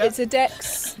it's a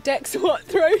dex what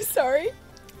throw, sorry?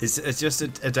 It's just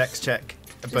a dex check,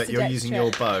 but you're using your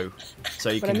bow,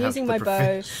 so you can have my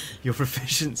bow. Your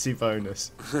proficiency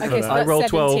bonus. Okay, so I rolled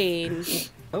 17.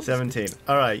 12. 17.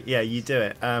 All right, yeah, you do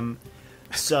it.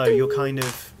 So you're kind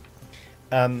of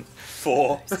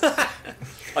 4.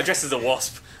 I dress as a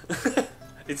wasp.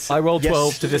 I rolled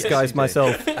 12 to disguise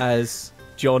myself as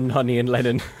John, Honey, and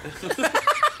Lennon.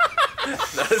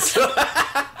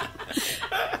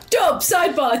 Dob,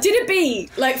 sidebar, did a bee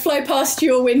fly past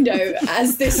your window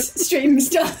as this stream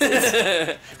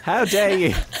started? How dare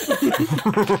you?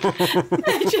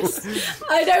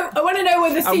 I want to know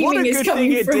where the theming is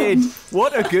coming from.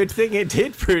 What a good thing it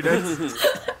did, Prudence.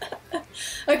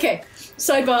 Okay,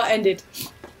 sidebar ended.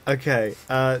 Okay,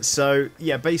 so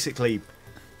yeah, basically,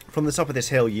 from the top of this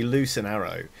hill, you loose an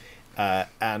arrow,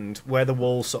 and where the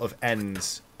wall sort of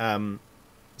ends,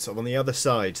 sort of on the other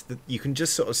side, you can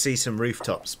just sort of see some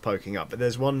rooftops poking up. But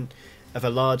there's one of a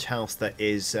large house that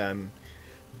is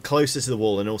closer to the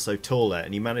wall and also taller,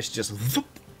 and you manage to just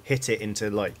hit it into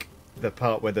the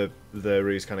part where the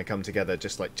roofs kind of come together,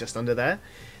 just under there,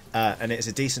 and it's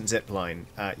a decent zip line.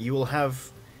 You will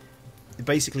have.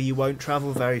 Basically, you won't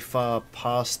travel very far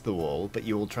past the wall, but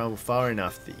you will travel far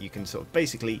enough that you can sort of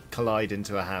basically collide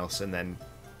into a house and then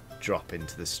drop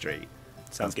into the street.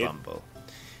 Sounds good. Bumble.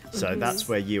 So that's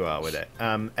where you are with it.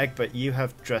 Egbert, you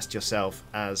have dressed yourself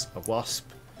as a wasp.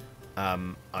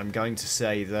 I'm going to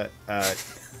say that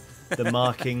the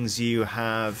markings you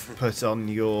have put on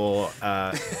your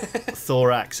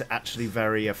thorax are actually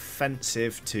very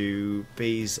offensive to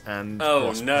bees and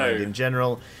wasp kind in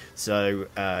general. So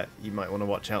you might want to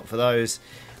watch out for those.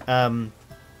 I'm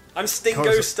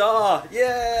Stingo Star.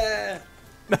 Yeah.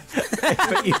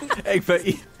 Egbert,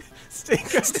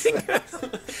 Stingo.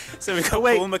 So we've got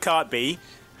Paul McCartney,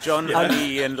 John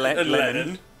Honey, and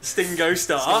Lennon. Stingo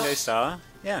Star. Stingo Star.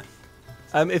 Yeah.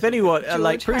 If anyone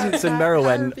Prudence and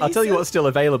Merylwen, I'll tell you what's still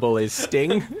available is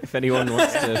Sting. If anyone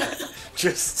wants to,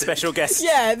 just special guest.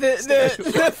 Yeah,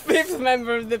 the fifth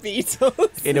member of the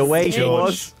Beatles. In a way, he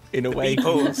was. In a way,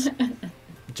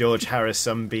 George Harris,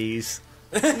 some bees.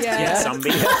 Yeah, some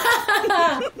bees.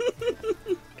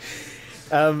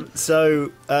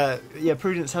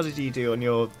 Prudence, how did you do on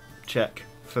your check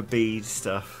for bee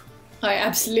stuff? I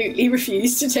absolutely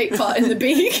refuse to take part in the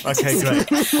bee. Okay,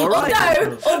 great. All right.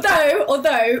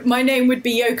 Although my name would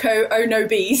be Yoko Ono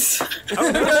Bees.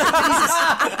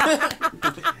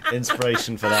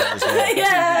 Inspiration for that as well.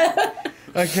 Yeah.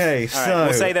 Okay, all right,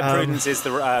 we'll say that Prudence is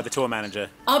the tour manager.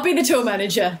 I'll be the tour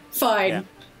manager. Fine. Yeah.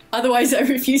 Otherwise, I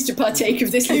refuse to partake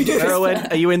of this ludicrous.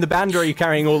 Merylwen, are you in the band or are you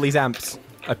carrying all these amps?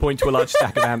 I point to a large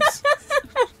stack of amps.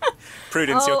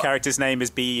 Prudence, your character's name is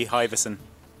B. Hiverson.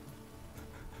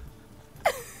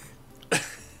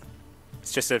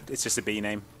 It's just a bee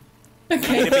name.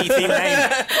 Okay. A bee theme name.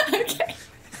 Okay.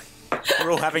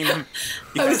 We're all having them.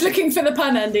 I was looking for the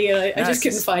pun, Andy, and I just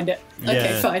couldn't find it.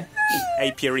 Okay, fine.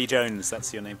 Apiary Jones,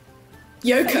 that's your name.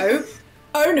 Yoko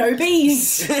Ono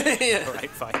Bees. All right,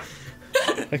 fine.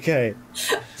 Okay,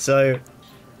 so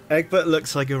Egbert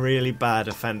looks like a really bad,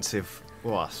 offensive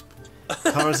wasp.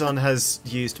 Corazon has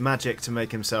used magic to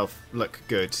make himself look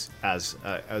good as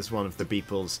one of the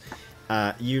Beeples.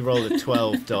 You rolled a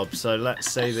 12, Dob, so let's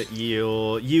say that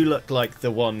you look like the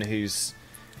one who's...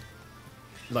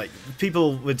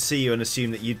 people would see you and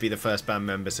assume that you'd be the first band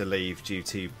member to leave due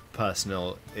to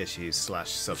personal issues /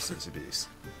 substance abuse.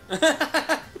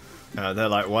 They're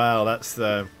like, wow,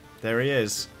 there he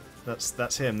is.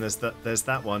 That's him. There's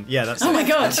that one. Yeah, that's my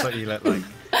God. That's what you look like.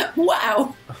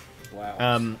 Wow.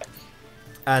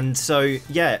 And so,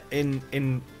 yeah,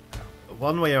 in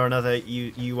one way or another,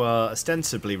 you are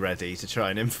ostensibly ready to try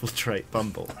and infiltrate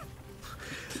Bumble.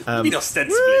 You mean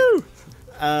ostensibly?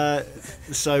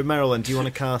 So, Merylwen, do you want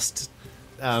to cast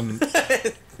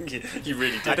You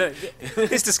really do.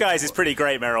 This disguise is pretty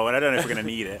great, Merylwen. I don't know if we're going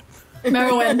to need it.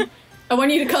 Merylwen, I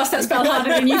want you to cast that spell harder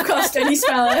than you've cast any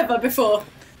spell ever before.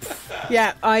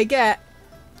 Yeah, I get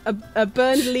a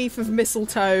burned leaf of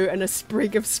mistletoe and a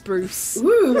sprig of spruce.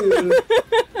 Ooh.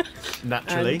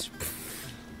 Naturally.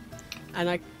 And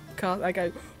I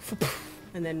go,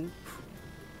 and then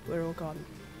we're all gone.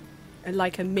 And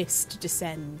like a mist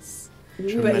descends.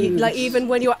 But even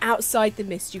when you're outside the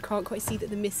mist, you can't quite see that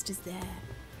the mist is there.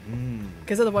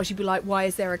 Because otherwise you'd be like, why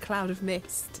is there a cloud of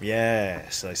mist?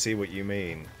 Yes, I see what you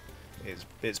mean.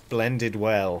 It's blended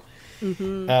well.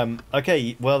 Mm-hmm.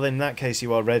 Okay, well in that case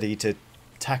you are ready to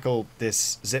tackle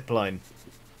this zipline.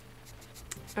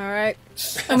 All right.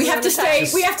 And we have to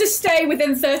stay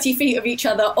within 30 feet of each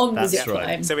other on the zipline.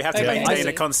 Right. So we have to maintain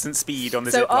a constant speed on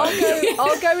the so zipline.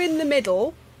 I'll go in the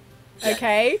middle.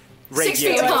 Okay. 6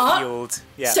 feet apart.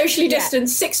 Yeah. Socially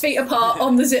distanced, 6 feet apart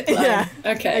on the zipline. Yeah.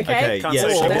 Okay. Can't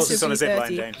socially distance on a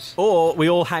zipline, James. Or we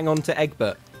all hang on to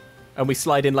Egbert and we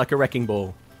slide in like a wrecking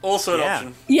ball. Also an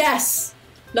option. Yes.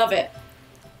 Love it.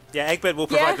 Yeah, Egbert will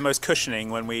provide the most cushioning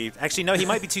when we... Actually, no, he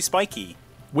might be too spiky.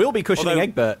 We'll be cushioning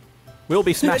Egbert. We'll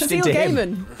be smashed into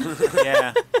him.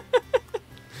 Yeah.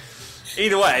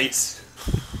 Either way,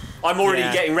 I'm already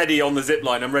getting ready on the zip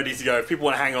line. I'm ready to go. If people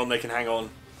want to hang on, they can hang on.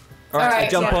 All right, I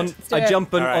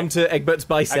jump onto Egbert's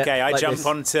bicep. Okay, I jump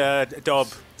onto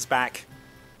Dob's back.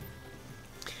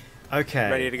 Okay.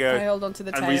 Ready to go. I hold onto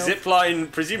the tail. And we zip line,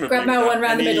 presumably, grab my one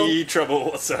round the middle. Any trouble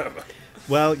whatsoever.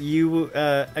 Well,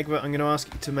 Egbert, I'm going to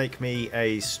ask you to make me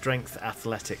a strength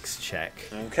athletics check.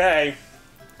 Okay.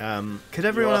 Could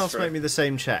everyone else make me the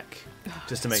same check?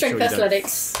 Just to make strength sure you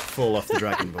athletics. don't fall off the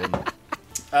Dragonborn.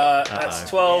 That's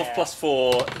 12 plus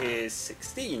 4 is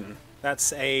 16.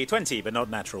 That's a 20, but not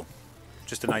natural.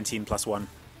 Just a 19 plus 1.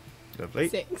 Lovely.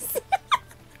 6.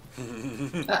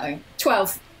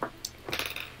 12.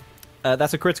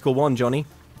 That's a critical one, Johnny.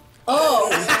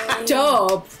 Oh,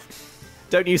 Dob.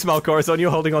 Don't you smile, Corazon. You're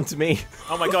holding on to me.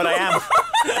 Oh my god, I am.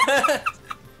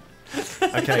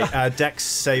 Okay, Dex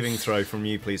saving throw from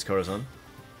you, please, Corazon.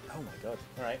 Oh my god.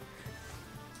 There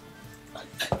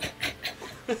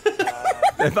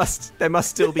Alright. must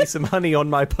still be some honey on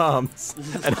my palms,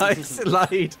 and I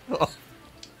slide off.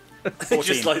 14.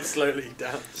 Just slide slowly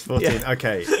down. 14. Yeah.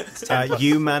 Okay.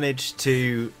 You manage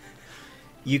to.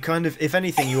 You kind of, if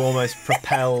anything, you almost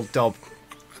propel Dob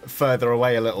further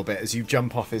away a little bit as you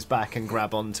jump off his back and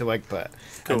grab onto Egbert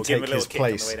and take his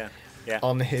place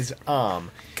on his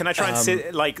arm. Can I try and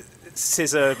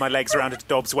scissor my legs around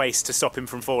Dob's waist to stop him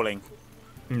from falling?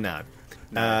 No.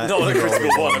 Not a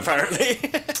critical one, apparently.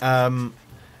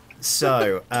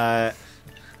 So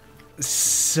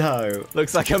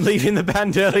looks like I'm leaving the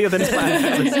band earlier than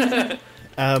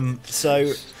planned.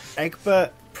 So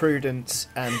Egbert, Prudence,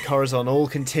 and Corazon all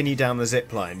continue down the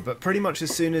zip line, but pretty much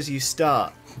as soon as you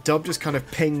start, Dob just kind of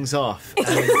pings off and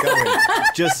is going,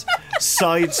 just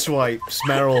sideswipes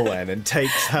Merylwen and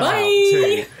takes her out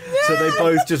too. No! So they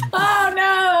both just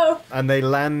and they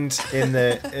land in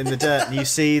the dirt, and you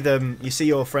see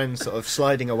your friends sort of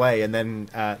sliding away, and then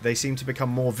they seem to become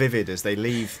more vivid as they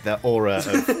leave the aura of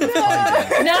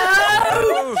hiding. No!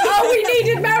 Oh, we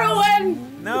needed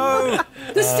Merylwen! No!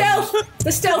 The stealth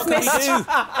missed.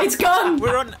 It's gone.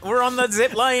 We're on the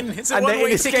zip line. It's a and they're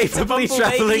inescapably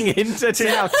travelling into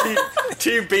town.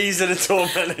 Two bees and a tour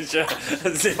manager.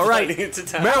 All right, into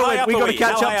town. Merylwen, we got to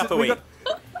catch up.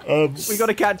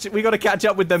 We got to catch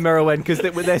up with them, Merylwen, because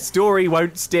their story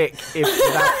won't stick if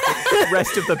the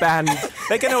rest of the band.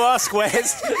 They're going to ask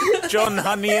where's John,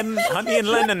 Honey and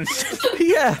Lennon.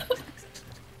 Yeah.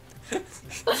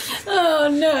 Oh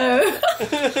no.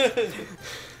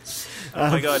 Oh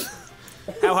my god.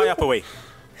 How high up are we?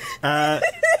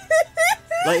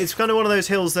 It's kind of one of those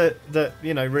hills that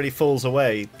really falls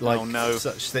away,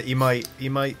 such that you might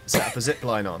set up a zip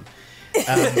line on.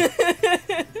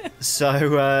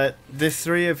 So the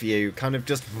three of you kind of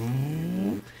just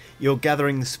you're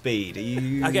gathering speed. Are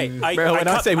you okay? I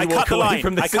cut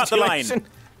the line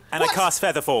and I cast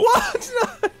Featherfall. What?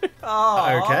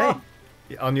 No. Okay.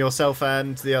 On yourself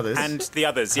and the others. And the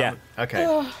others, yeah. Okay.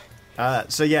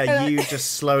 So yeah, you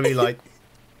just slowly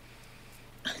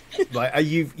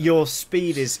your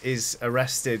speed is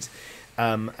arrested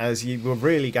as you were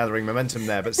really gathering momentum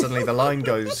there, but suddenly the line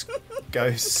goes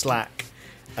slack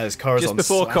as Corazon. Just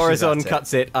before Corazon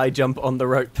cuts it, I jump on the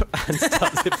rope and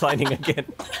start ziplining again.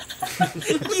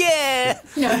 Yeah.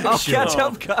 I'll catch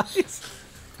up, guys.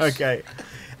 Okay.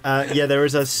 There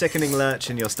is a sickening lurch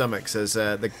in your stomachs as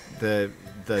the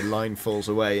line falls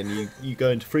away and you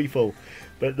go into free fall,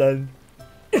 but then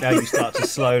now you start to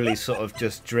slowly sort of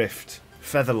just drift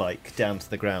feather-like down to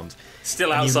the ground.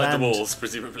 Still outside the walls,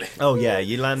 presumably. Oh yeah,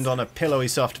 you land on a pillowy,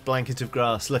 soft blanket of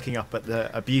grass, looking up at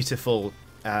a beautiful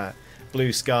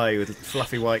blue sky with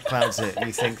fluffy white clouds in it, and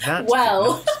you think that did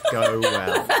not go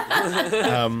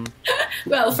well.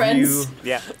 Well, friends.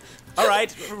 Yeah. All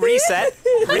right, reset,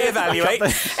 reevaluate.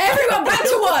 Everyone back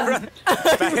to one.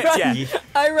 Yeah.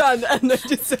 I run and I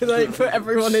just put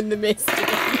everyone in the mist.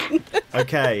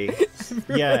 Okay.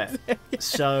 Yeah.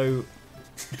 So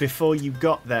before you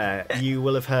got there, you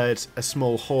will have heard a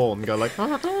small horn go like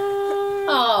from the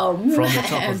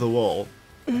top of the wall.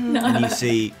 No. And you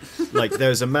see,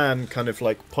 there's a man kind of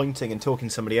pointing and talking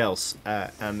to somebody else,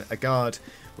 and a guard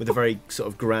with a very sort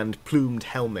of grand plumed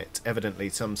helmet, evidently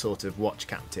some sort of watch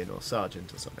captain or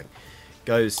sergeant or something,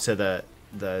 goes to the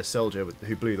soldier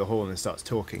who blew the horn and starts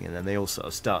talking, and then they all sort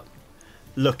of start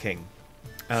looking,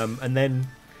 and then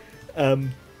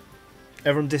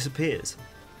everyone disappears.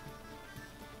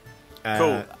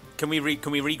 Cool. Can we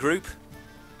regroup?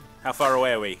 How far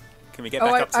away are we? Can we get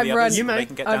back up to the others? You may.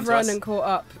 I've run and caught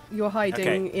up. You're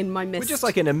hiding in my mist. We're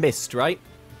just in a mist, right?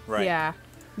 Right. Yeah.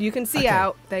 You can see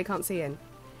out. They can't see in.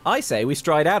 I say we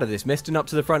stride out of this mist and up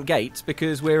to the front gates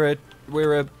because we're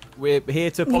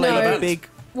here to pull a big.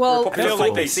 Well, I feel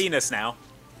like they've seen us now.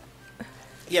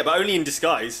 Yeah, but only in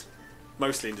disguise.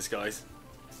 Mostly in disguise.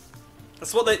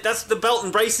 That's the belt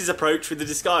and braces approach with the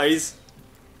disguise.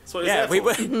 Yeah,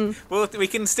 we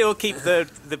can still keep the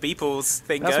Beeples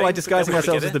thing going. That's why disguising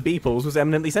ourselves as the Beeples was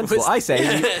eminently sensible. I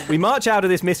say we march out of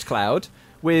this mist cloud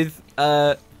with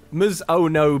Ms. Oh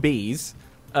No Bees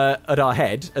at our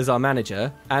head as our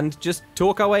manager and just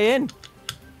talk our way in.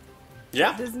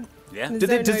 Yeah. Does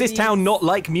this town not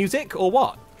like music or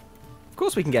what? Of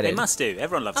course we can get in. They must do.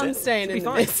 Everyone loves it. I'm staying in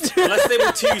the mist. Unless they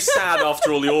were too sad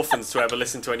after all the orphans to ever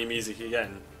listen to any music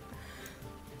again.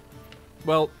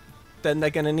 Well, then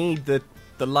they're going to need the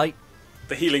light...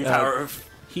 The healing power of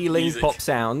healing music. Pop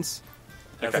sounds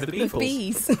for the Beeples. The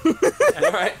bees.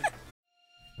 All right.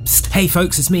 Psst, hey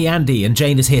folks, it's me, Andy, and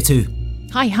Jane is here too.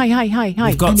 Hi.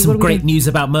 We've got Andy, some great news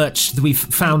about merch. We've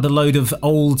found a load of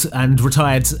old and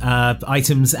retired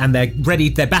items, and they're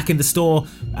back in the store,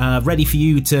 ready for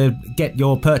you to get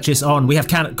your purchase on. We have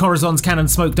Corazon's Cannon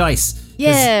Smoke Dice.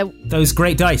 Yeah. Those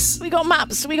great dice. We got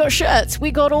maps, we got shirts,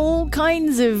 we got all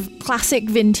kinds of classic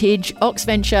vintage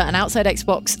Oxventure and Outside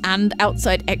Xbox and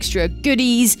Outside Extra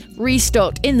goodies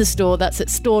restocked in the store. That's at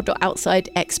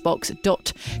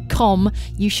store.outsidexbox.com.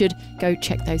 You should go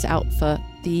check those out for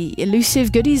the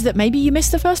elusive goodies that maybe you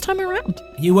missed the first time around.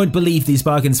 You won't believe these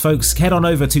bargains, folks. Head on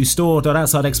over to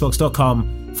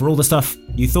store.outsidexbox.com for all the stuff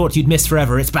you thought you'd missed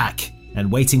forever. It's back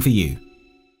and waiting for you.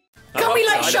 Can't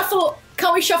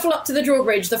we shuffle up to the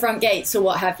drawbridge, the front gates, or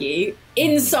what have you,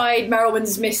 inside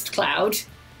Merylwyn's mist cloud?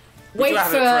 Wait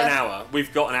for an hour.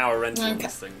 We've got an hour rental on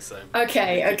this thing, so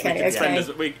Okay.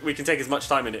 We can take as much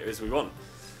time in it as we want.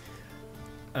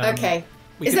 Okay.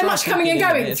 Is there much coming and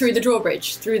going through the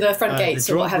drawbridge, through the front gates,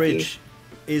 or what have you? The drawbridge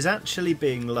is actually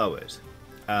being lowered.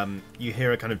 You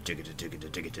hear a kind of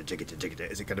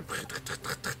jigga as it kind of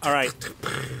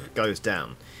goes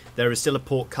down. There is still a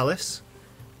portcullis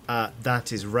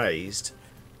that is raised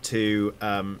to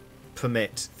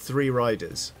permit 3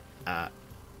 riders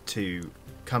to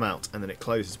come out, and then it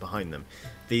closes behind them.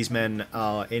 These men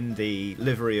are in the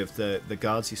livery of the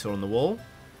guards you saw on the wall,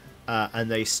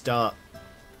 and they start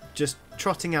just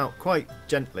trotting out quite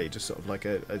gently, just sort of like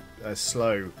a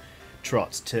slow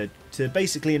trot to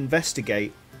basically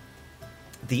investigate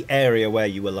the area where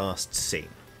you were last seen.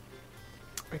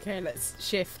 Okay, let's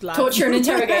shift, lads. Torture and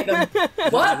interrogate them.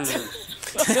 What?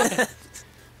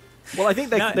 Well, I think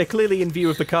they're clearly in view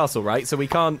of the castle, right? So we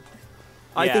can't...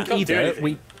 I think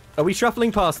either are we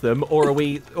shuffling past them, or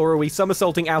are we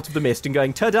somersaulting out of the mist and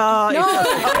going ta-da? No,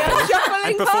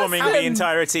 and performing the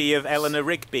entirety of Eleanor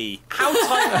Rigby.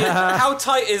 How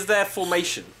tight is their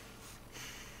formation?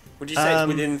 Would you say it's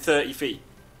within 30 feet?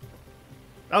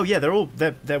 Oh yeah,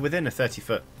 they're within a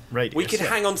 30-foot radius. We could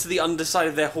hang on to the underside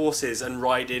of their horses and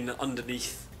ride in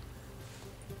underneath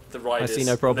the riders. I see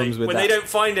no problems with that. When they don't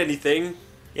find anything,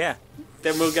 then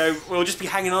we'll just be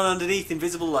hanging on underneath,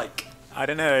 invisible like. I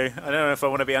don't know if I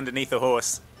want to be underneath a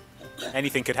horse.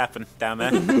 Anything could happen down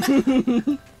there.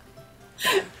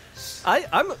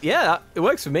 It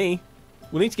works for me.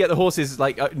 We'll need to get the horses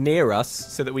near us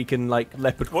so that we can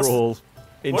leopard crawl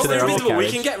into their own carriage. We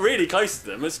can get really close to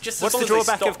them. It's just what's the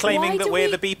drawback of claiming that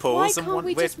we're the Beeples? Why can't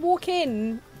we just walk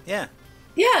in? Yeah.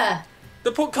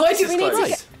 The portcullis is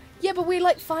closed. Yeah, but we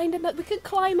find them. We could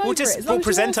climb over. We'll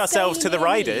present ourselves to the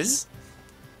riders.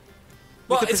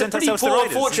 Well, it's a pretty poor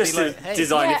fortress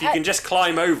design if you can just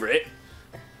climb over it.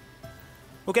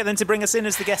 We'll get them to bring us in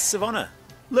as the guests of honour.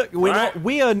 Look, we're not.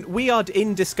 We are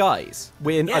in disguise.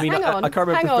 We're. In, I mean, hang on, I can't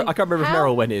remember. I can't remember if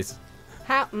Merylwen is.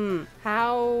 How?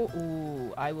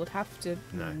 Ooh, I would have to.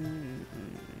 No.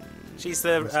 She's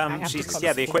the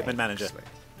the equipment manager.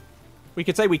 We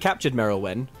could say we captured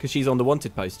Merylwen because she's on the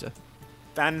wanted poster.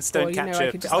 Bands don't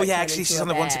capture. Actually, she's on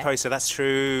the wanted poster. That's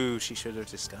true. She should have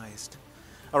disguised.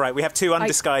 All right, we have two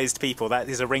undisguised people. That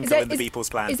is a wrinkle in the Beeple's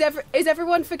plan. Is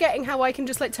everyone forgetting how I can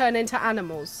just turn into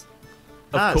animals?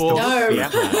 Of course. No. Yeah.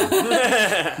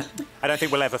 I don't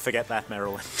think we'll ever forget that,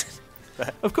 Merylwen.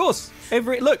 Of course.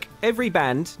 Every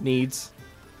band needs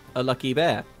a lucky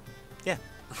bear. Yeah.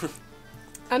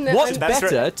 What's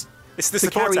better? It's the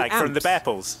support act from the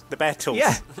Bearpools. The Bear Tools.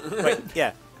 Yeah. Wait,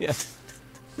 yeah. Yeah.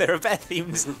 They're a bear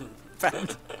themed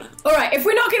band. All right, if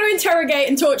we're not going to interrogate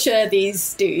and torture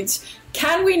these dudes,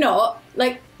 can we not,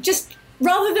 just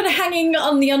rather than hanging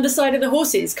on the underside of the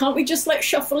horses, can't we just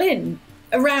shuffle in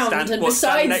around and beside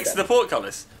stand next to the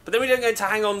portcullis? But then we don't get to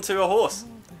hang on to a horse.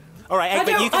 All right,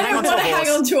 Egbert, you can hang on to a horse. I don't want to hang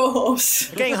on to a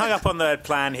horse. We're getting hung up on the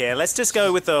plan here. Let's just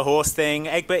go with the horse thing.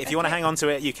 Egbert, if you want to hang on to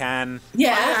it, you can.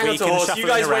 Yeah. Hang on to a horse. You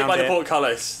guys wait by the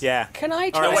portcullis. Yeah. Can I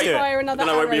try to fire another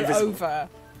arrow over?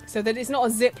 So that it's not a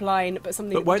zip line, but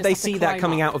something. But won't they see that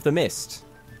coming out of the mist?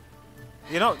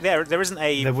 You're not there. There isn't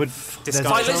a. There would. Disguise.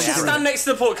 Fine, let's just stand next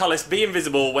to the portcullis, be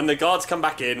invisible. When the guards come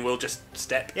back in, we'll just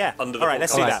step under the. All right,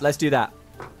 let's do that. Let's do that.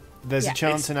 There's a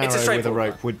chance an arrow with a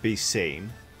rope would be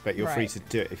seen, but you're free to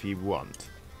do it if you want.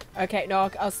 Okay, no,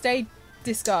 I'll stay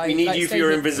disguised. We need you for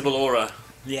your invisible aura.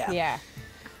 Yeah. Yeah.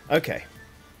 Okay.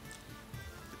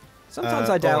 Sometimes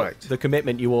I doubt the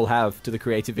commitment you all have to the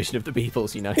creative vision of the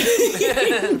Beeples, you know.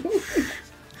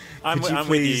 I'm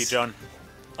with you, John.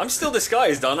 I'm still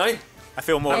disguised, aren't I? I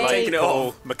feel more like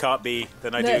Paul McCartney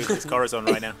than I do with Corazon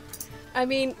right now. I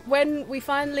mean, when we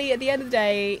finally, at the end of the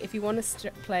day, if you want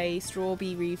to play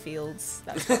Strawberry Fields,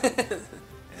 that's fine.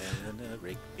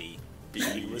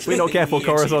 If we're not careful,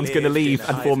 Corazon's going to leave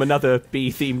and form another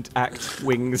bee-themed act,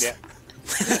 Wings. Yeah.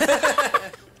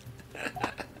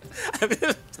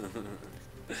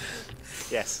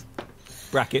 Yes.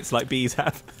 Brackets like bees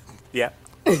have. Yeah.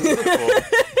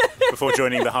 Before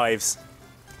joining the hives.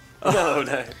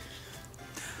 No.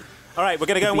 All right, we're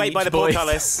going to go and wait by the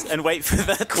portcullis and wait for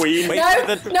the Queen.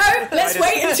 Let's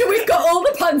wait until we've got all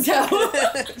the puns out.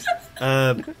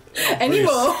 Any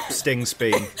more? Sting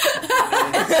Steam.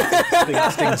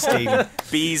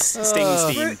 Bees, Sting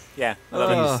Steam. Yeah, I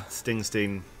love it. Sting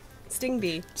Steam. Sting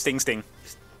Bee. Sting.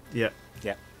 Yeah.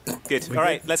 Yeah. Good. All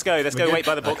right, let's go. Let's go wait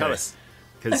by the portcullis.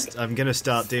 Because I'm going to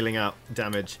start dealing out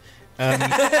damage.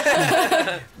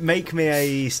 Make me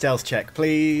a stealth check,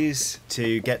 please,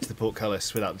 to get to the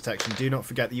portcullis without detection. Do not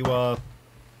forget that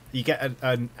you get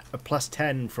a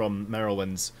 +10 from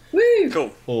Merylwen's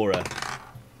aura.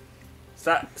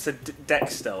 So that's a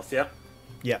dex stealth, yeah?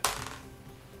 Yeah.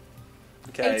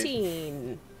 Okay.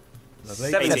 18.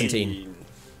 Lovely. 17.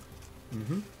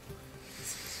 Mm-hmm.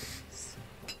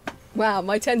 Wow,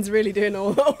 my 10's really doing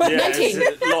all. Yeah,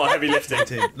 it's a lot of heavy lifting.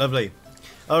 19. Lovely.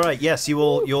 All right. Yes,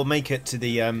 you'll make it to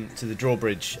the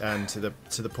drawbridge and to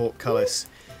the portcullis.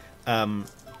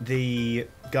 The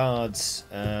guards,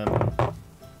 no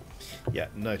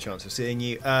chance of seeing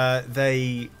you.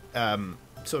 They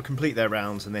sort of complete their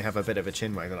rounds and they have a bit of a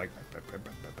chin wag. They're like,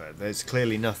 there's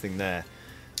clearly nothing there.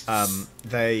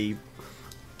 They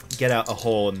get out a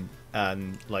horn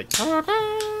and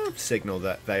signal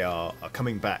that they are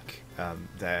coming back.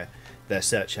 Their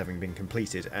search having been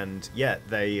completed, and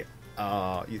their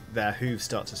hooves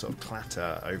start to sort of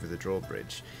clatter over the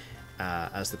drawbridge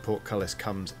as the portcullis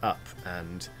comes up.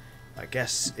 And I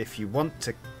guess if you want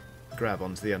to grab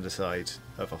onto the underside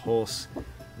of a horse,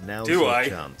 now's your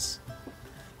chance.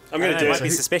 I'm going to do it. It might be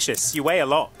suspicious. You weigh a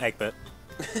lot, Egbert.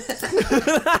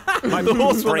 The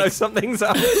horse will know something's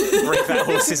up. Break that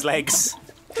horse's legs.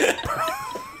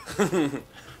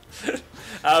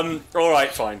 All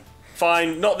right,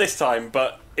 fine. Not this time,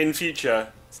 but in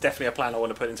future, it's definitely a plan I want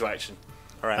to put into action.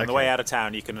 All right, on the way out of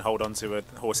town, you can hold on to a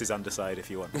horse's underside if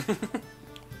you want.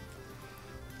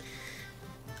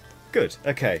 Good.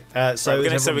 Okay. So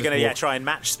we're going to try and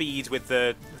match speed with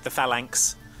the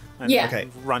phalanx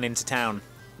and run into town.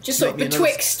 Just sort of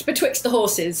betwixt the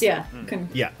horses, yeah.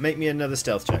 Yeah, make me another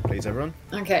stealth check, please, everyone.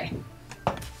 Okay.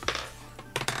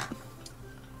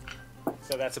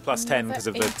 So that's a +10 because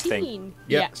of the thing.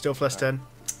 Yeah, still +10.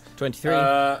 23.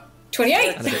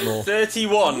 28. And a bit more.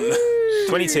 31.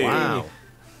 22. Wow.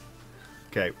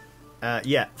 Okay.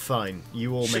 Fine.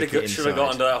 You all make it inside. Should have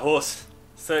got under that horse.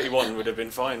 31 would have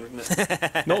been fine, wouldn't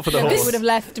it? Not for the horse. This would have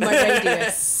left my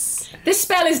radius. This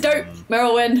spell is dope,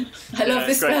 Merylwen. I love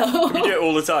this spell. We do it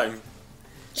all the time.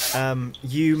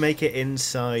 You make it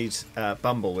inside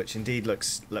Bumble, which indeed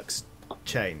looks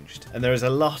changed, and there is a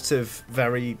lot of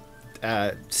very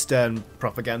stern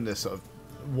propaganda sort of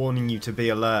warning you to be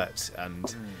alert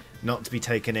and not to be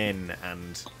taken in,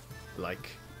 and like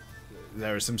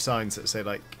there are some signs that say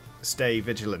like stay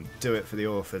vigilant, do it for the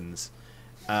orphans,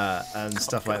 and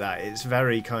stuff like that. It's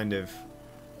very kind of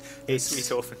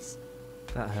sweet orphans.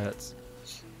 That hurts.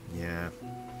 Yeah,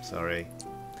 sorry.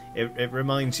 It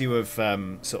reminds you of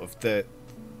sort of the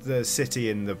city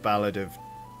in the Ballad of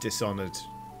Dishonored,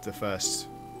 the first.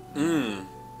 In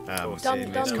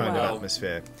this kind of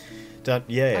atmosphere.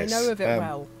 Yes. I know of it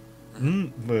well.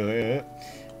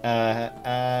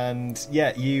 And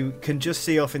yeah, you can just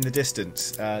see off in the distance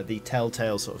the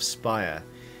telltale sort of spire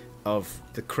of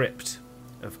the crypt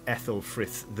of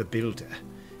Ethelfrith the Builder.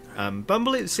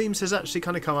 Bumble, it seems, has actually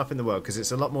kind of come up in the world because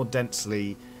it's a lot more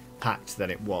densely packed than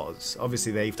it was.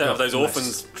 Obviously, they've don't have those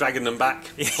orphans dragging them back,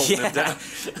 holding them down,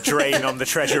 drain on the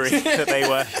treasury that they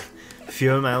were.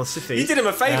 Fewer mouths to feed. You did him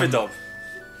a favour, Dob.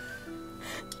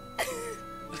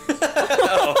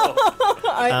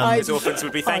 Those orphans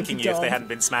would be thanking you if they hadn't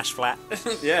been smashed flat.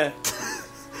 Yeah.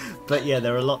 But yeah,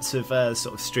 there are lots of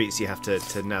sort of streets you have to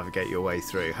navigate your way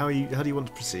through. How do you want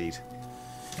to proceed?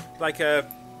 Like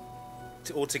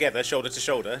all together, shoulder to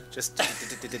shoulder, just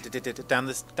down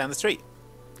the street.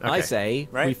 Okay. I say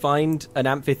we find an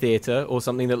amphitheatre or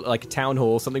something that like a town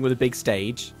hall, something with a big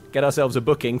stage. Get ourselves a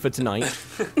booking for tonight.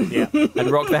 And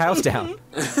rock the house down.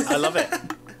 I love it.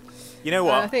 You know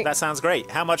what? That sounds great.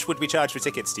 How much would we charge for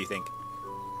tickets, do you think?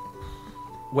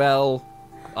 Well,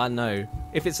 I don't know.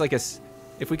 If it's like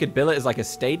if we could bill it as like a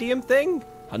stadium thing,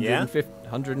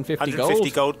 150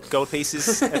 gold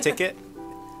pieces a ticket.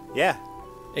 Yeah.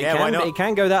 Why not? It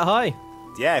can go that high.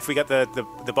 Yeah, if we got the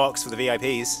box for the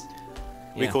VIPs.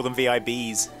 We call them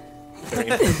VIBs. Very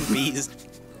important bees.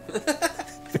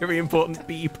 Very important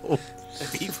people.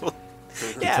 People.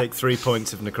 Yeah. Take 3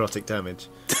 points of necrotic damage.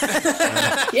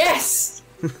 Yes!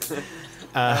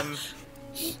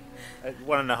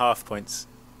 1.5 points.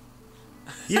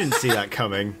 You didn't see that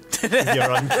coming.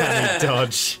 Your uncanny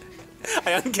dodge.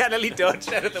 I uncannily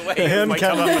dodged out of the way. I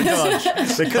uncannily dodge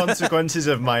the consequences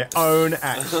of my own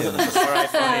actions. Alright,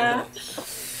 fine.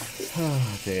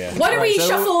 Oh dear. Why don't we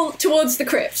shuffle towards the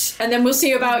crypt, and then we'll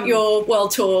see about your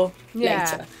world tour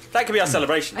later. That could be our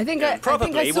celebration. I think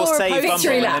probably we'll save Bumble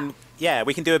and then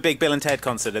we can do a big Bill and Ted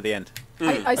concert at the end.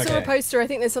 I saw a poster. I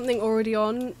think there's something already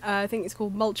on. I think it's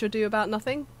called Mulch or Do About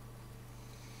Nothing.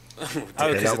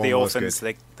 Because of the orphans,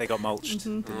 they got mulched.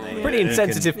 Pretty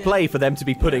insensitive play for them to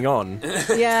be putting on.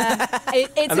 Yeah,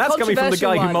 it's and that's coming from the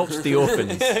guy who mulched the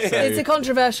orphans. So. It's a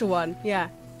controversial one. Yeah.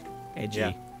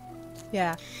 Edgy.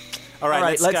 Yeah. All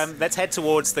right, let's head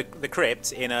towards the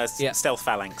crypt in a stealth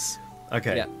phalanx.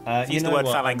 Okay. Yeah. I've used the word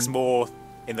phalanx more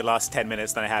in the last 10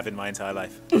 minutes than I have in my entire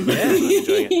life.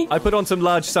 Yeah. I put on some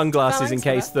large sunglasses in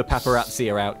case the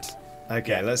paparazzi are out.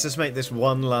 Okay, let's just make this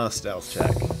one last stealth check.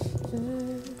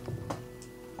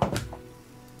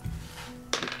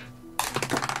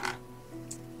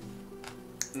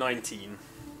 19.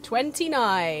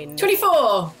 29.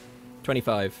 24.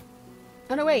 25.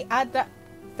 Oh no, wait, add that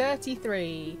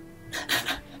 33.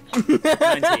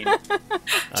 19.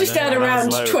 Just add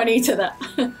around 20 to that.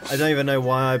 I don't even know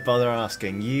why I bother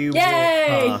asking. You walk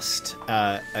past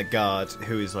a guard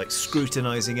who is like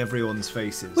scrutinising everyone's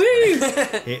faces. Woo!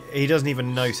 He doesn't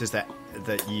even notice that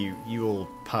you all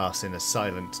pass in a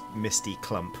silent, misty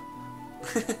clump.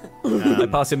 I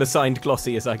pass him a signed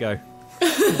glossy as I go.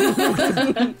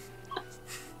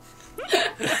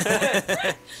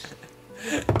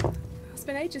 It's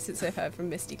been ages since I've heard from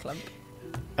Misty Clump.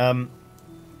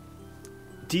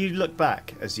 Do you look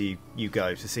back as you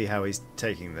go to see how he's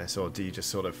taking this, or do you just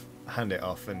sort of hand it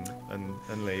off and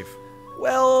leave?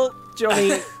 Well,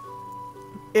 Johnny,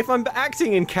 if I'm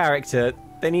acting in character,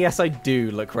 then yes, I do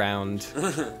look round.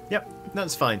 Yep,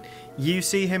 that's fine. You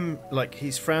see him, like,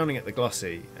 he's frowning at the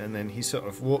glossy, and then he sort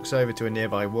of walks over to a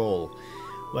nearby wall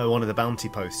where one of the bounty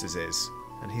posters is,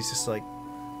 and he's just like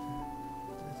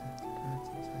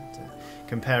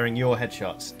comparing your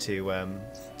headshots to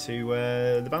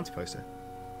the bounty poster.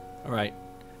 All right.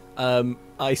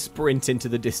 I sprint into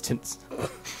the distance.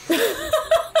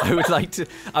 I would like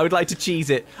to cheese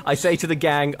it. I say to the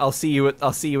gang, I'll see you at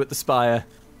the spire.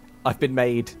 I've been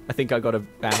made. I think I got to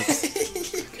bounce.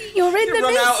 You're in the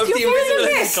mist. Out of You're the in the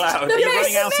mist. cloud. You're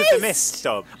running out of the mist,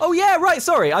 Dob. Oh yeah, right.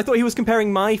 Sorry, I thought he was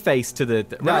comparing my face to the.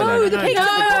 No, the picture of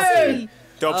the glossy.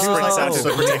 Dob sprints out of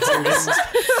the protecting mist.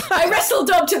 I wrestle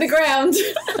Dob to the ground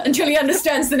until he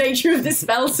understands the nature of the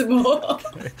spell some more.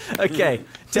 Okay,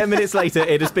 10 minutes later,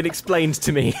 it has been explained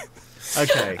to me.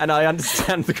 Okay. And I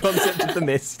understand the concept of the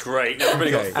mist. Great. Now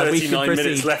we've only got 39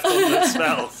 minutes left on the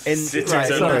spell.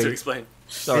 To explain.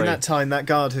 Sorry. In that time, that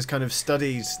guard has kind of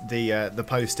studied the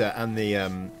poster and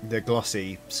the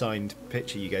glossy signed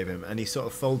picture you gave him, and he sort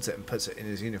of folds it and puts it in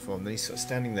his uniform. Then he's sort of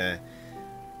standing there,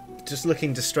 just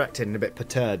looking distracted and a bit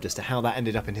perturbed as to how that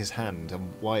ended up in his hand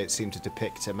and why it seemed to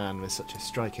depict a man with such a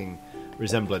striking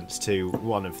resemblance to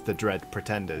one of the dread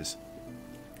pretenders.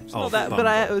 But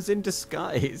I was in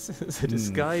disguise. It's a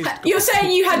disguise. You're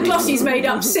saying you had glossies made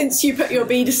up since you put your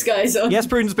bee disguise on? Yes,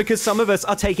 Prudence, because some of us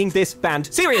are taking this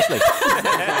band seriously.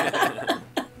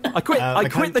 I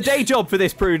quit the day job for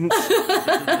this, Prudence.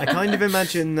 I kind of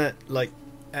imagine that, like,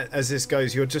 as this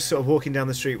goes, you're just sort of walking down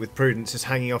the street with Prudence just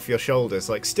hanging off your shoulders,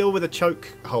 like still with a choke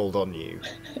hold on you,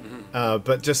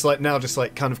 but just like now, just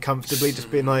like kind of comfortably,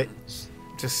 just being like,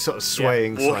 just sort of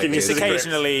swaying. Walking,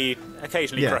 occasionally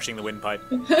crushing the windpipe.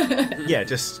 Yeah,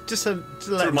 just to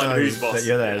let him know that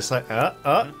you're there. It's like,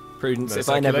 Prudence, if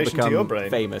I never become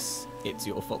famous, it's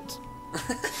your fault.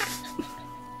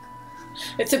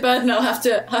 It's a burden I'll have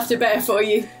to bear for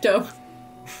you, Dom.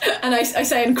 And I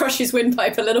say and crush his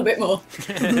windpipe a little bit more.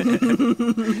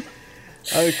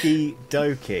 Okie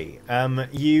dokie.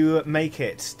 You make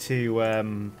it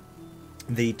to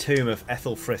the tomb of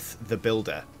Ethelfrith the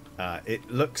Builder. It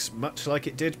looks much like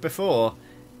it did before,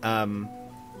 but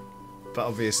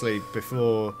obviously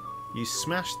before you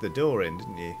smashed the door in,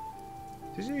 didn't you?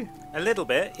 Did you? A little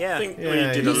bit, yeah. I think we did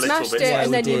a little bit. You smashed it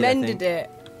and then you mended it.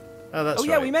 Oh, that's right.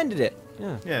 Yeah, we mended it.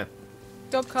 Yeah.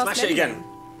 Dog cast smash it again.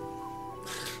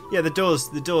 Yeah, the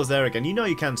door's there again. You know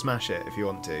you can smash it if you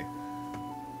want to.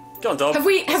 Go on, Dog. Have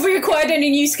we acquired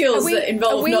any new skills that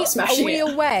involve not smashing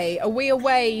it? Are we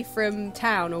away from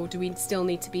town, or do we still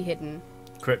need to be hidden?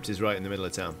 Crypt is right in the middle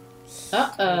of town.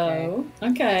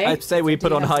 Okay. I'd say we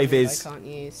put on high vis. I can't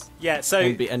use. Yeah,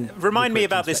 so remind me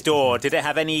about this door. Did it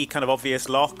have any kind of obvious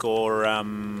lock or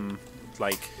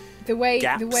like the way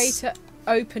gaps? to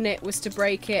open it was to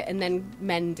break it and then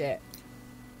mend it,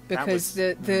 because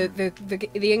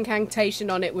the incantation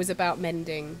on it was about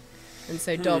mending, and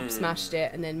so Dob smashed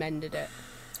it and then mended it.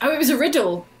 Oh, it was a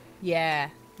riddle. Yeah.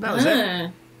 That was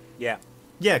it. Yeah.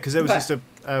 Yeah, because there was just a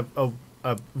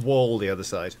wall the other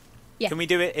side. Yeah. Can we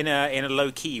do it in a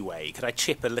low key way? Could I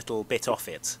chip a little bit off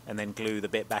it and then glue the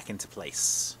bit back into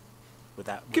place? Would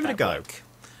that give it a go? Work?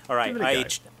 All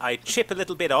right, I chip a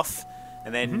little bit off,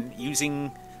 and then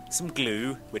using some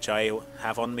glue, which I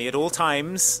have on me at all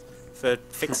times for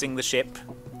fixing the ship.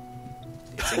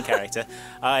 It's in character.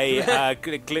 I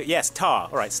glue. Yes, tar.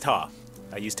 All right, it's tar.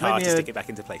 I use tar to stick it back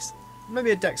into place.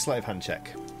 Maybe a dex sleight of hand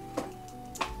check.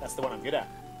 That's the one I'm good at.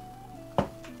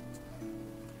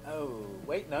 Oh,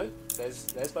 wait, no.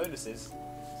 There's bonuses.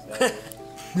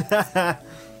 So...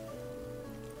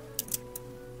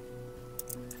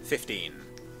 15.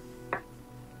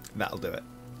 That'll do it.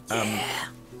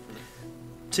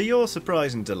 To your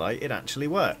surprise and delight, it actually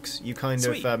works. You kind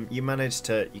of you manage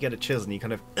to get a chisel and you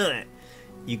kind of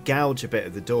you gouge a bit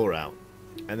of the door out,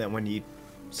 and then when you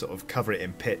sort of cover it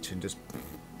in pitch and just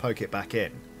poke it back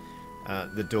in,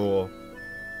 the door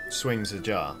swings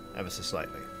ajar ever so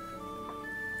slightly.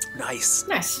 Nice.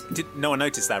 No one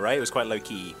noticed that, right? It was quite low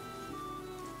key.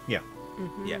 Yeah.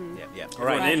 Mm-hmm. Yeah. All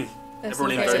right,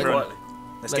 everyone in very quietly.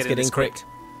 Let's get in quick.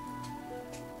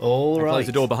 All right. Close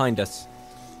the door behind us.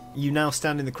 You now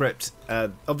stand in the crypt.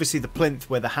 Obviously, the plinth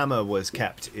where the hammer was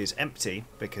kept is empty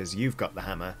because you've got the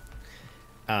hammer,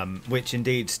 which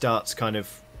indeed starts kind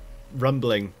of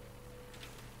rumbling.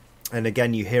 And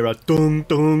again, you hear a dung,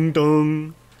 dung,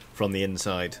 dung from the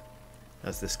inside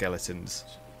as the skeletons.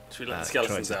 Should we let the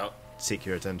skeletons out? Seek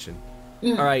your attention.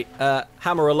 All right,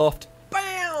 hammer aloft.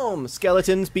 Bam!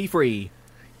 Skeletons, be free.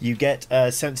 You get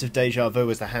a sense of deja vu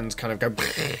as the hands kind of go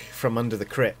from under the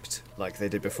crypt like they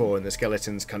did before, and the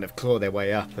skeletons kind of claw their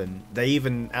way up, and they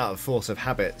even, out of force of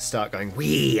habit, start going,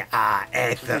 "We are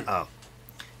Ether." Oh.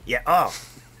 Yeah, oh,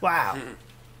 wow.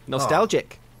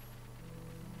 Nostalgic.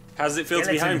 How does it feel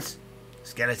to be home?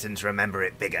 Skeletons remember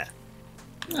it bigger.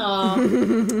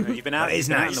 Aww. You've been out in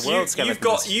the world,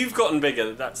 skeletons. You've gotten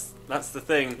bigger, that's the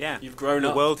thing. Yeah. You've grown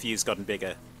up. The worldview's gotten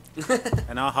bigger.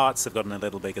 And our hearts have gotten a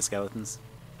little bigger, skeletons.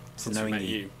 Since we met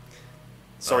you.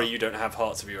 Sorry you don't have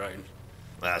hearts of your own.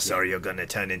 Well, sorry you're going to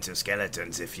turn into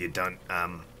skeletons if you don't,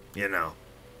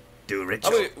 do a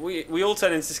ritual. Oh, we all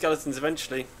turn into skeletons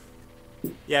eventually.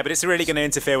 Yeah, but it's really going to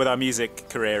interfere with our music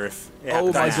career if it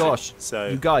Oh happens. my gosh. So,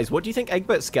 you guys, what do you think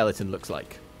Egbert's skeleton looks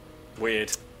like?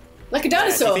 Weird. Like a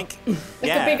dinosaur. Like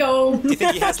a big old... Do you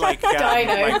think he has like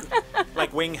dino.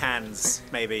 like wing hands,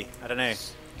 maybe? I don't know.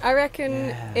 I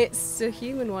reckon it's a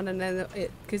human one, and then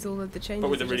because all of the changes. But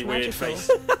with a are really just weird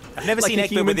magical. face. I've never Like seen a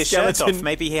Egbert human with his shirt skeleton. off.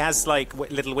 Maybe he has like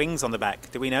little wings on the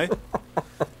back. Do we know?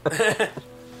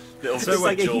 It's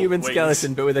like a human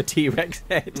skeleton, but with a T-Rex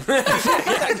head.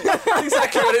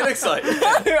 Exactly what it looks like.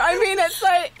 I mean, it's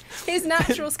like his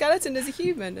natural skeleton is a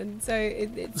human, and so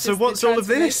it's. So just what's the all of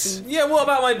this? transformation. Yeah, what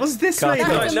about my... What's this Cut. made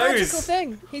That's of? a Nose. magical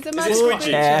thing. He's a it magical squidgy?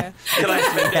 creature. Hair. Can I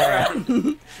spin it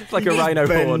around? It's like a rhino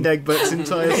horn. Bend Egbert's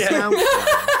entire snout. No,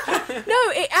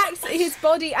 it acts. His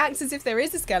body acts as if there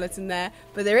is a skeleton there,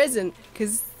 but there isn't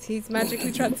because he's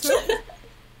magically transformed.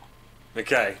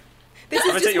 Okay. This I'm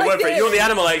going is to take just your my word for it. You're the theory.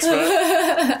 animal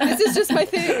expert. This is just my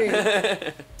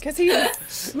theory because he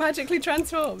is magically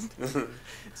transformed.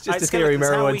 It's just a theory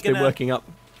Merowyn's been working up.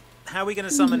 How are we going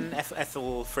to summon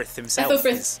Ethelfrith himself?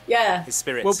 Ethelfrith, yeah. His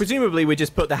spirits. Well, presumably we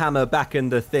just put the hammer back in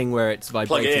the thing where it's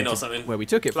vibrating. Plug it in or to something. Where we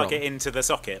took it Plug from. it into the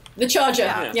socket. The charger,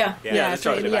 Yeah. yeah. Yeah, let's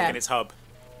charge it back yeah. in its hub.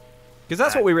 Because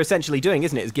that's what we were essentially doing,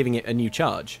 isn't it? Is giving it a new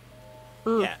charge.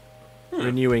 Yeah.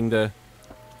 Renewing the...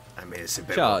 I mean, it's a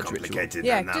bit Charge more ritual. complicated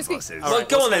Yeah, than that, just bosses. Well,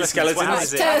 go on then, skeletons. How is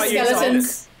skeletons. it? Tell How us, about you,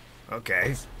 skeletons.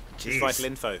 Okay. Just vital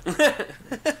info.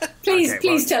 Please, Okay,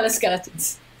 please well- tell us,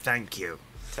 skeletons. Thank you.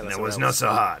 Tell us That what was else. not so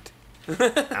hard.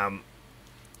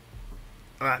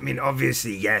 I mean,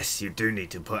 obviously, yes, you do need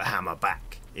to put hammer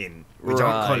back in. We don't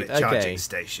call Right, it charging okay.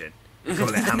 station. We call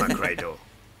it hammer cradle.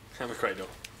 Hammer cradle.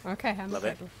 Okay, hammer Love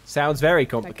it. cradle. Sounds very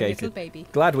Like a little complicated. baby.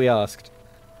 Glad we asked.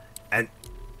 And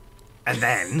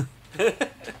then,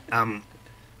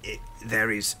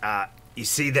 there is, you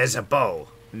see, there's a bowl.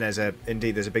 And there's a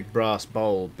big brass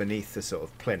bowl beneath the sort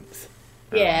of plinth.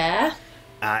 Yeah.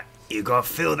 You gotta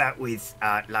fill that with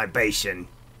libation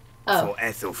Oh. for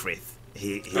Ethelfrith.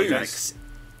 He Booze. likes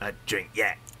a drink,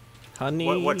 yeah. Honey...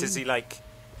 What does he like?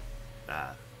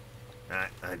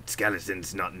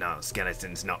 Skeleton's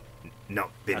not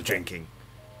been drinking.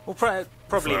 Well, probably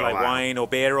For a like while. wine or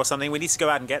beer or something. We need to go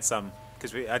out and get some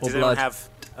because we blood. don't have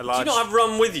a Do large. you not have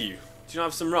rum with you? Do you not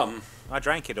have some rum? I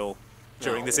drank it all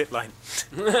during the No. zip line.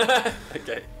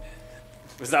 Okay.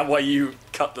 Was that why you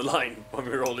cut the line when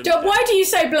we were all in? Dob, why do you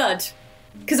say blood?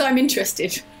 Because I'm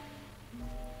interested.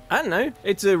 I don't know.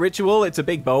 It's a ritual. It's a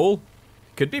big bowl.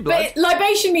 Could be blood. But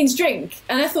libation means drink,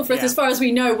 and Ethelfrith, Yeah. as far as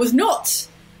we know, was not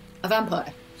a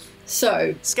vampire.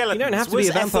 So, Skeletons. You don't have to was be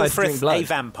a vampire to drink Ethelfrith blood. a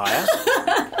vampire?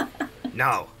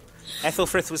 No.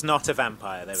 Ethelfrith was not a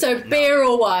vampire. There we so go. beer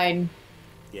or wine.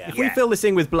 Yeah. If we fill this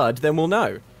thing with blood, then we'll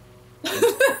know.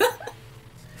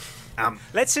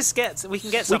 Let's just get. We can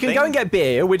get We something. can go and get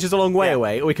beer, which is a long way Yeah.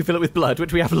 away, or we can fill it with blood,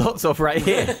 which we have lots of right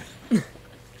here. Wait.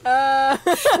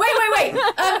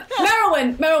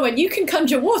 Merowyn, you can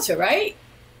conjure water, right?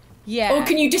 Yeah. Or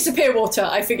can you disappear water?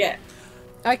 I forget.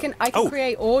 I can Oh.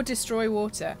 create or destroy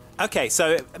water. Okay,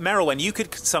 so Merylwen, you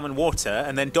could summon water,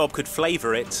 and then Dob could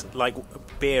flavour it like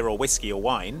beer or whiskey or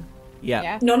wine. Yeah.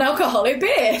 Yeah. Non-alcoholic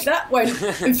beer. That won't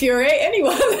infuriate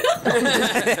anyone.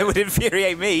 It would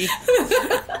infuriate me.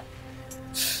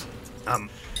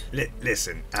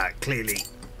 Listen,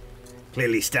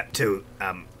 clearly step 2,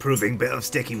 proving bit of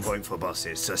sticking point for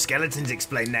bosses. So skeletons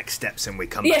explain next steps and we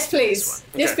come Yes, back to this please.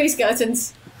 one. Yes, please,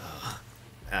 skeletons.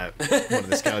 One of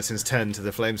the skeletons turned to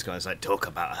the flames guy and was like, Talk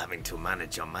about having to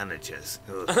manage your managers.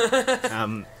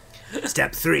 Ugh.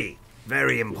 Step 3,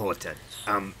 very important.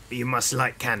 You must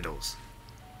light candles.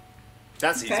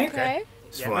 That's easy. Okay. Okay.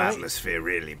 It's for atmosphere,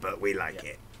 really, but we like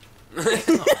it.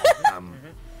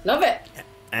 Love it.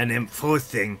 And then 4th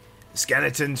thing,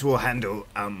 skeletons will handle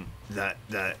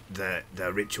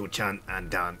the ritual chant and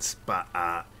dance, but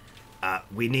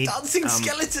we need Dancing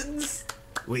skeletons.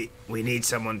 We need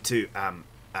someone to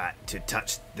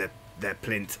touch the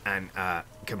plinth and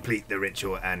complete the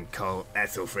ritual and call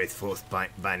Ethelfrith forth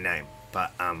by name.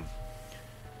 But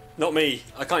Not me.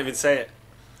 I can't even say it.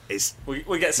 it's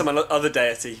We get some other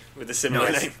deity with a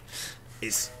similar name.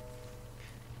 it's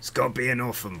got to be an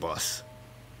orphan boss.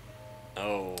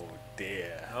 Oh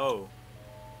dear. Oh.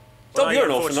 Dob, you're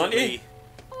an orphan, aren't you? unfortunately,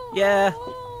 Yeah.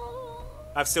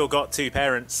 I've still got 2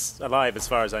 parents alive, as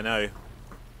far as I know.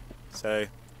 So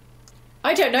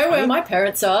I don't know where my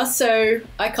parents are, so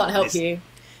I can't help Yes. you.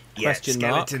 Yeah, Question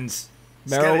mark. skeletons.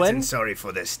 Merylwen? Skeletons, sorry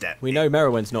for this step. We know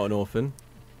Merowyn's not an orphan.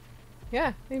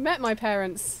 Yeah, we met my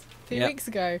parents a few Yep. weeks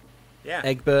ago. yeah.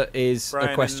 Egbert is Brian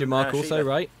a question and, mark also, Sheila.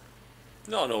 right?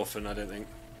 Not an orphan, I don't think.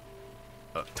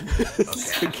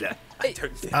 Okay. I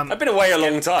don't think. I've been away a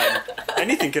long time.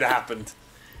 Anything could have happened.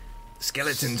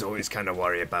 Skeletons always kind of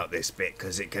worry about this bit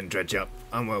because it can dredge up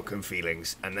unwelcome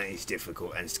feelings, and that is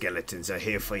difficult. And skeletons are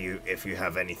here for you if you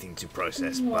have anything to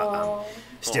process. But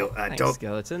still, Thanks, dog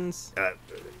skeletons.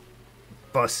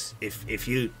 boss, if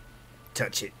you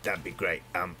touch it, that'd be great.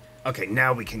 Okay,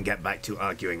 now we can get back to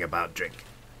arguing about drink.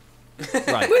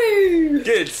 Right. Woo!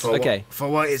 Good. For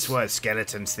what it's worth,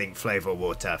 skeletons think flavor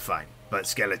water fine, but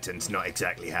skeletons not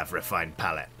exactly have refined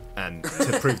palate. And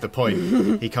to prove the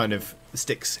point, he kind of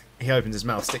he opens his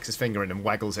mouth, sticks his finger in and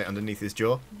waggles it underneath his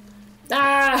jaw.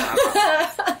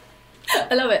 Ah!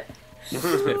 I love it. It's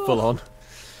a bit full on.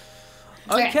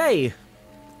 Okay.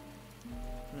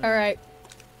 All right.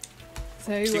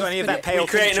 So you got any of that pale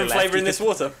creating and flavouring this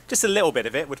water? Just a little bit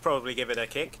of it would probably give it a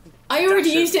kick. I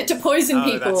already used it to poison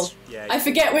people. I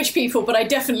forget which people, but I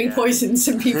definitely poisoned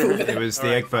some people with it. It was the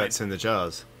Egberts in the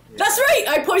jars. That's right!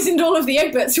 I poisoned all of the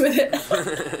Egberts with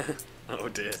it. Oh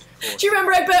dear. Do you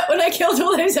remember Egbert when I killed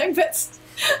all those Egberts?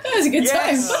 That was a good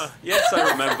time. Yes,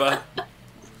 I remember.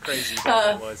 Crazy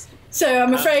that was. So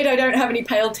I'm afraid I don't have any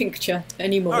pale tincture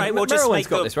anymore. All right, we'll just Meryl's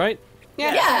got this, right?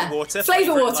 Yeah. Water,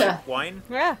 flavour water. Like wine.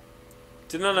 Yeah.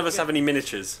 Did none of us have any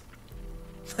miniatures?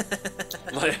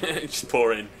 Just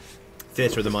pour in.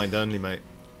 Theatre of the mind only, mate.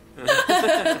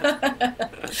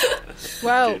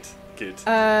 Well, good.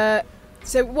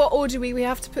 So what order we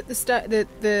have to put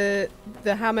the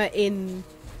hammer in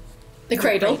the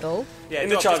cradle? Yeah, in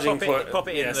the charging pop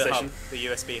it in the station. hub, the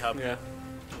USB hub. Yeah.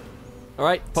 All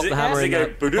right, pop the hammer in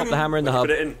the hub.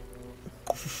 Put it in.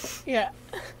 Yeah.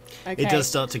 Okay. It does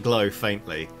start to glow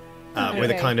faintly,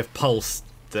 with a kind of pulse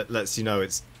that lets you know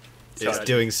it's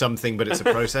doing something, but it's a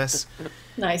process.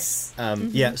 Nice.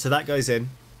 Yeah, so that goes in.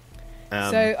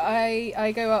 So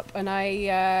I go up and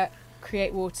I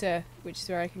create water, which is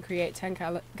where I can create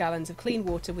 10 gallons of clean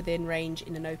water within range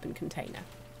in an open container.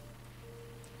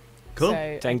 Cool.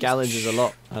 So 10 gallons is a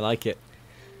lot. I like it.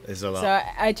 It's a lot. So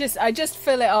I just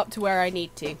fill it up to where I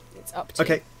need to. It's up to.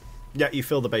 Okay. Yeah, you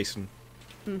fill the basin.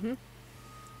 Mhm.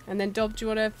 And then Dob, do you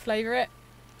want to flavour it?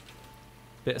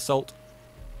 Bit of salt.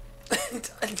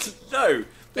 No.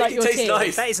 Like it tastes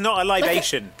nice. That is not a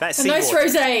libation. That's a nice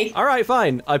rosé. All right,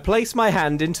 fine. I place my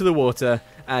hand into the water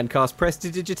and cast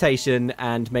prestidigitation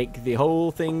and make the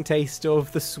whole thing taste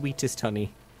of the sweetest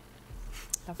honey.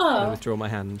 I withdraw my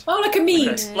hand. Oh, like a mead.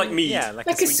 Okay. Like mead. Yeah, like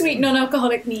a sweet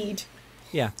non-alcoholic mead.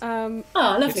 Yeah.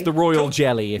 Lovely. It's the royal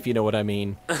jelly, if you know what I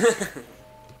mean.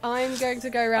 I'm going to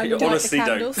go around I and light the honestly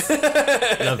candles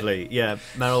Lovely. Yeah,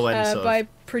 Meryl went by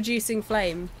producing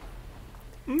flame.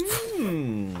 Wow,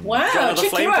 Got another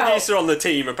check flame you out. producer on the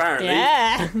team, apparently.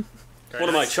 Yeah. What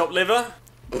am I, chopped liver?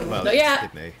 Well, Not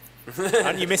yet. kidney.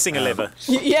 Aren't you missing a liver?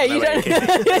 Yeah, you don't.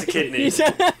 It's a kidney.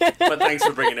 But thanks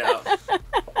for bringing it up.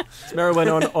 Meryl went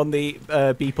on the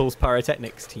Beeple's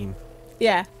pyrotechnics team.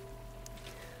 Yeah.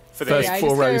 For the First I 4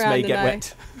 just go rows around may and get I-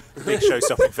 wet. big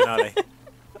show-stopping finale.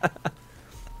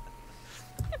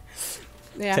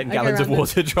 Yeah, 10 I go gallons of around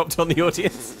water dropped on the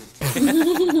audience.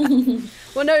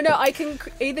 Well, no, I can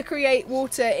either create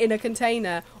water in a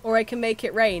container or I can make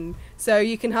it rain. So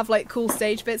you can have like cool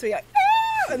stage bits where you're like,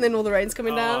 "Ah!" and then all the rain's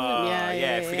coming down. And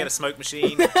yeah. If we get a smoke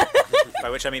machine, by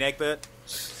which I mean Egbert.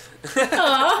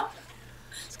 Aww.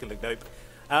 It's gonna look dope.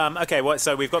 Okay,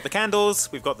 so we've got the candles,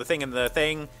 we've got the thing and the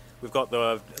thing, we've got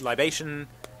the libation.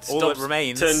 All that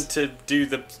remains. Turn to do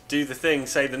the thing.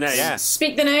 Say the name. Yeah.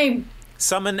 Speak the name.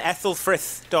 Summon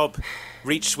Ethelfrith, Dob.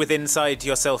 Reach within inside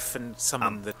yourself and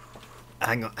summon the.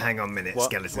 Hang on a minute. What?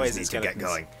 Skeletons need to get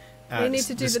going. They need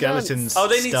to do the skeletons. Oh,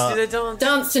 they need to do the dance.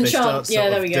 Dance and They chant. start Yeah,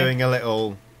 sort there of we go. doing a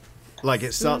little. Like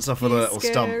it starts off with a little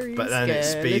stomp, but then it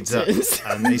speeds up,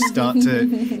 and they start to.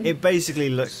 It basically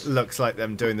looks like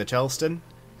them doing the Charleston.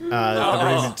 The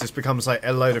room just becomes like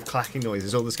a load of clacking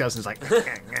noises. All the skeletons like.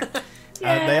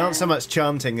 They aren't so much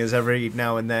chanting as every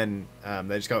now and then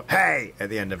they just go "Hey" at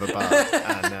the end of a bar,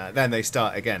 and then they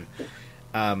start again.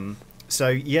 So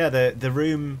yeah, the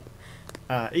room,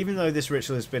 even though this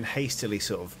ritual has been hastily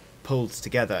sort of pulled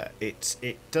together, it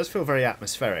does feel very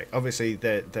atmospheric. Obviously,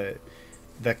 the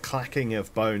clacking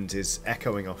of bones is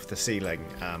echoing off the ceiling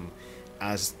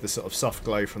as the sort of soft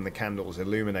glow from the candles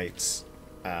illuminates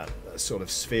a sort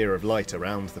of sphere of light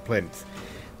around the plinth.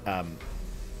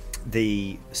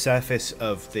 The surface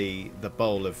of the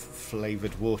bowl of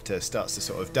flavoured water starts to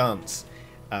sort of dance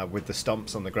with the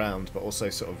stomps on the ground, but also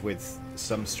sort of with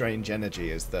some strange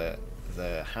energy as the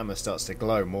hammer starts to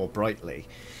glow more brightly.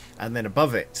 And then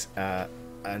above it,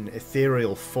 an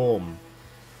ethereal form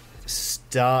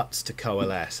starts to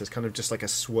coalesce. There's kind of just like a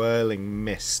swirling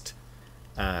mist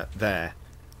there.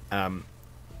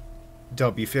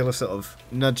 Dob, you feel a sort of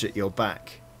nudge at your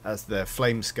back as the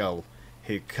flame skull,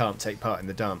 who can't take part in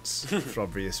the dance for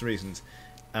obvious reasons.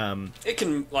 It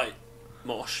can like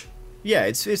mosh. Yeah,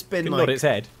 it's been Can like nod its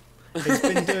head. It's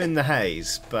been doing the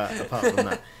haze, but apart from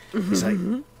that, It's like,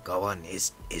 go on,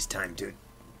 it's time to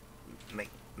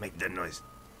make the noise.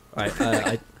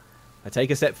 Right, I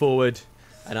take a step forward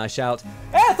and I shout,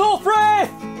 Ethelfrith,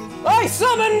 I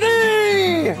summon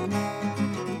thee!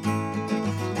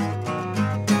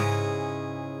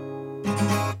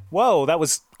 Whoa, that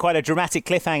was quite a dramatic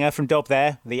cliffhanger from Dob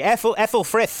there. The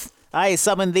Ethelfrith, I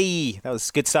summon thee. That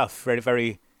was good stuff. Very,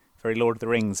 very, very Lord of the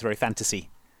Rings, very fantasy.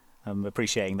 I'm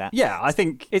appreciating that. Yeah, I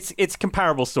think it's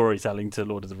comparable storytelling to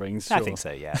Lord of the Rings. Sure. I think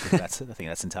so. Yeah, I think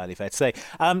that's entirely fair to say.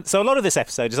 So a lot of this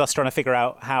episode is us trying to figure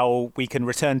out how we can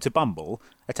return to Bumble,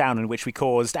 a town in which we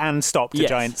caused and stopped a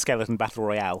giant skeleton battle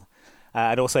royale,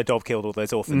 and also Dob killed all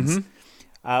those orphans.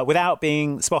 Without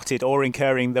being spotted or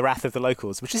incurring the wrath of the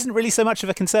locals, which isn't really so much of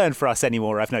a concern for us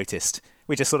anymore, I've noticed.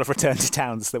 We just sort of return to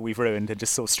towns that we've ruined and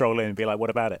just sort of stroll in and be like,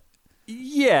 what about it?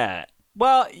 Yeah.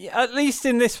 Well, at least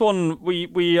in this one,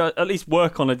 we at least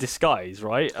work on a disguise,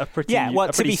 right? A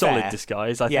pretty solid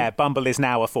disguise, I think. Yeah, Bumble is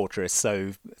now a fortress,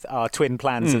 so our twin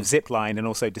plans of zipline and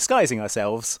also disguising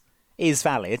ourselves is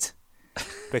valid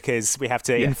because we have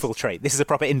to infiltrate. This is a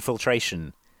proper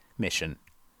infiltration mission.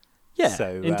 Yeah,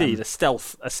 so, indeed, a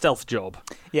stealth job.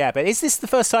 Yeah, but is this the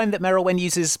first time that Merylwen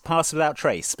uses Pass Without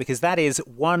Trace? Because that is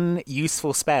one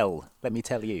useful spell, let me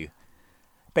tell you.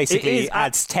 Basically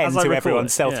adds 10 to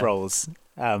everyone's stealth rolls.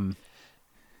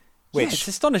 Which it's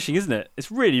astonishing, isn't it? It's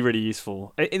really, really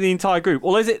useful in the entire group.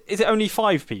 Or is it only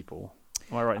 5 people?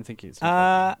 Am I right in thinking it's?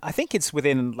 I think it's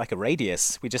within like a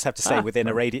radius. We just have to say within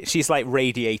a radius. She's like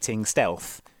radiating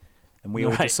stealth, and we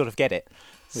all just sort of get it.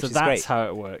 Which is that's great. How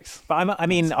it works. But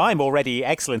I'm already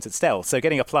excellent at stealth, so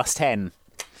getting a plus 10.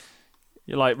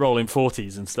 You're like rolling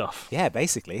 40s and stuff. Yeah,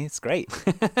 basically, it's great.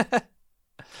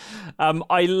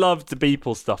 I loved the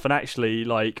Beeple stuff, and actually,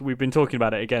 like, we've been talking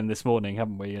about it again this morning,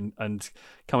 haven't we? And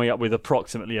coming up with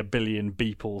approximately 1 billion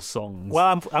Beeple songs.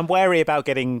 Well, I'm wary about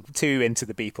getting too into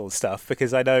the Beeple stuff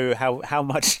because I know how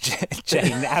much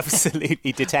Jane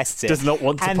absolutely detests it. Does not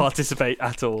want to participate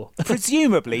at all.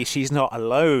 Presumably, she's not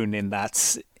alone in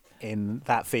that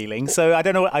feeling. So I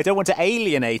don't know. I don't want to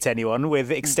alienate anyone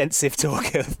with extensive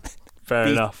talk of fair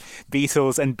enough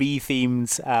Beatles and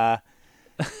bee-themed.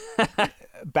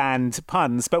 Banned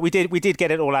puns, but we did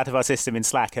get it all out of our system in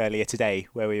Slack earlier today,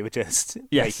 where we were just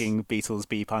making Beatles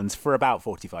bee puns for about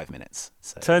 45 minutes.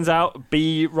 So. Turns out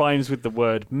bee rhymes with the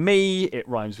word me, it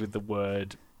rhymes with the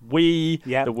word we,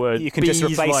 the word you can just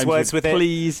replace words with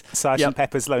please. It. Sergeant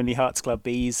Pepper's Lonely Hearts Club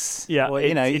Bees. Yeah, or,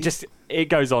 it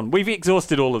goes on. We've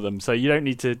exhausted all of them, so you don't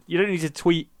need to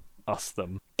tweet us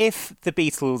them. If the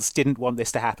Beatles didn't want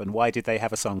this to happen, why did they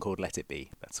have a song called Let It Be?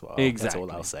 That's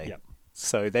all I'll say. Yep.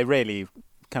 So they really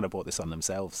kind of brought this on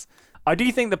themselves. I do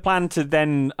think the plan to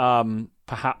then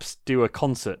perhaps do a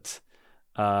concert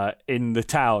in the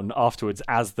town afterwards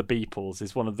as the Beeples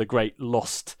is one of the great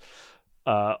lost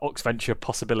Oxventure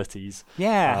possibilities.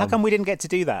 Yeah, how come we didn't get to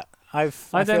do that? I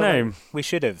don't know. Like we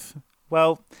should have.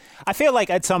 Well, I feel like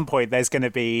at some point there's going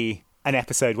to be an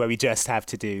episode where we just have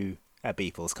to do a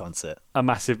Beeples concert. A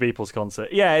massive Beeples concert.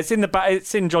 Yeah, it's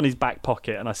in Johnny's back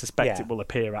pocket, and I suspect it will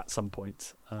appear at some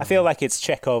point. I feel like it's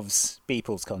Chekhov's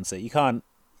Beeples concert. You can't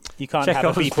have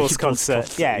a Beeples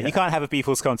concert. Yeah, you can't have a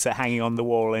Beeples concert hanging on the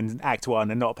wall in Act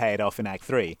 1 and not pay it off in Act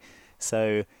 3.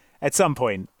 So at some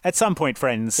point,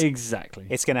 friends, exactly,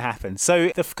 it's going to happen. So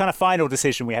the kind of final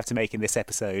decision we have to make in this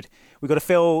episode, we've got to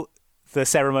fill the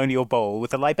ceremonial bowl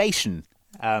with a libation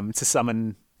to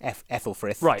summon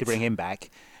Ethelfrith to bring him back.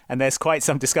 And there's quite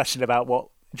some discussion about what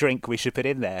drink we should put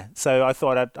in there. So I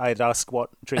thought I'd ask what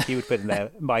drink you would put in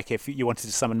there, Mike, if you wanted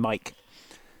to summon Mike.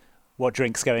 What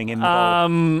drink's going in the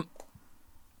bowl?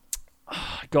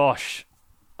 Gosh,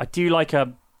 I do like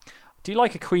a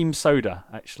cream soda,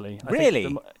 actually.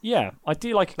 Really? I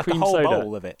do like a cream whole soda.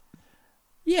 Bowl of it?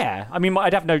 Yeah, I mean,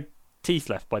 I'd have no teeth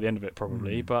left by the end of it,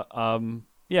 probably. But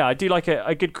I do like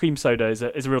a good cream soda is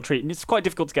a real treat. And it's quite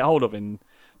difficult to get hold of in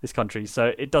this country,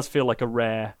 so it does feel like a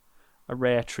rare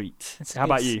treat. How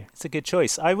about you? It's a good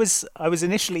choice. I was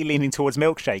initially leaning towards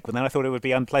milkshake, but then I thought it would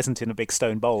be unpleasant in a big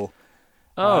stone bowl.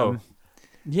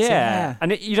 Yeah.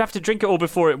 And you'd have to drink it all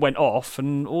before it went off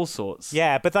and all sorts.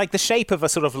 Yeah, but like the shape of a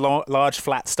sort of large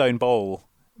flat stone bowl,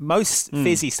 most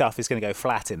fizzy stuff is going to go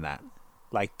flat in that,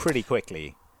 like pretty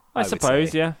quickly. I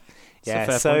suppose, yeah.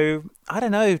 Yeah, so point. I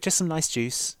don't know, just some nice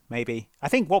juice, maybe. I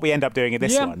think what we end up doing in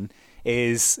this one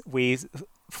is we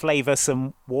flavour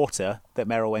some water that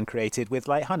Merylwen created with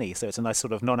like honey, so it's a nice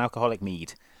sort of non-alcoholic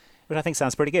mead, which I think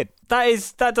sounds pretty good.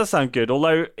 That does sound good,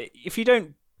 although if you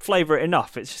don't flavour it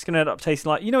enough, it's just going to end up tasting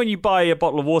like, you know, when you buy a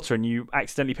bottle of water and you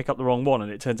accidentally pick up the wrong one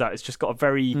and it turns out it's just got a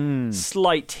very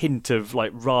slight hint of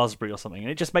like raspberry or something,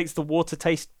 and it just makes the water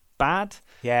taste bad.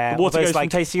 Yeah, the water goes from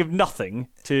tasting of nothing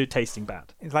to tasting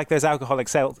bad. It's like those alcoholic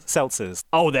seltzers.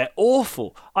 Oh, they're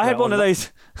awful. I had one of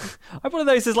those. I had one of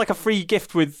those as like a free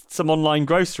gift with some online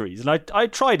groceries, and I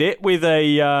tried it with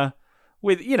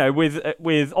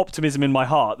with optimism in my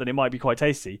heart that it might be quite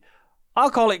tasty.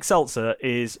 Alcoholic seltzer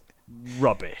is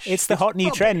rubbish. It's the hot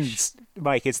new trend,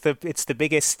 Mike. It's the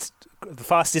biggest, the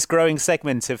fastest growing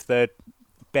segment of the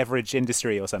beverage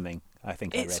industry or something. I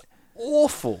think I read. It's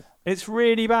awful. It's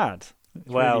really bad.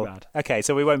 Really bad. Okay,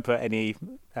 so we won't put any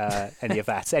of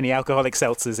that, any alcoholic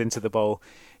seltzers into the bowl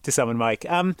to summon Mike.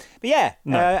 But yeah,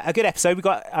 a good episode. We've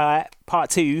got part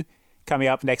 2 coming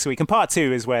up next week, and part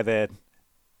 2 is where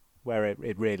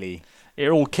it really... It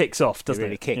all kicks off, doesn't it? It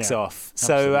really kicks off.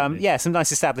 So, some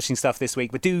nice establishing stuff this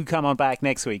week, but do come on back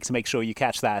next week to make sure you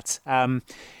catch that.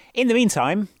 In the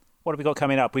meantime, what have we got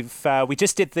coming up? We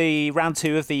just did the round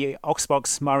 2 of the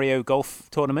Xbox Mario Golf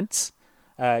tournament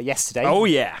yesterday. Oh,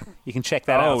 yeah. You can check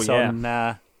that out on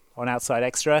Outside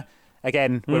Extra.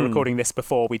 Again, we're recording this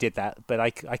before we did that, but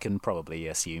I can probably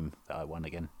assume that I won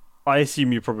again. I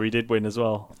assume you probably did win as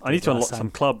well. I need to unlock some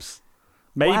clubs.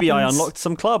 Maybe I unlocked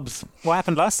some clubs. What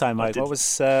happened last time, Mike? What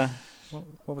was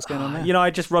going on there? I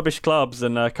just rubbish clubs,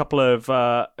 and a couple of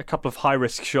high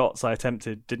risk shots I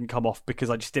attempted didn't come off because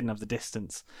I just didn't have the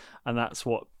distance, and that's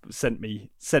what sent me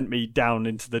down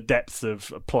into the depths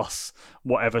of plus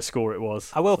whatever score it was.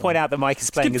 I will point out that Mike is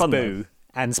playing as Boo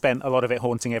and spent a lot of it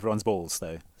haunting everyone's balls,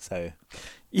 though. So.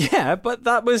 Yeah, but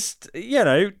that was, that's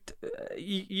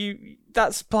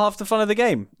half the fun of the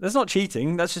game. That's not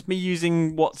cheating. That's just me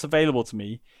using what's available to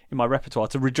me in my repertoire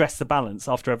to redress the balance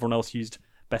after everyone else used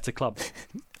better clubs.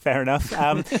 Fair enough.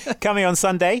 Coming on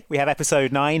Sunday, we have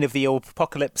episode 9 of the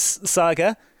Apocalypse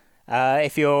Saga.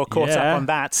 If you're caught up on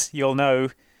that, you'll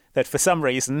know that for some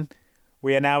reason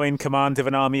we are now in command of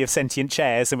an army of sentient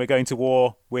chairs, and we're going to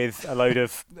war with a load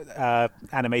of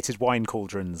animated wine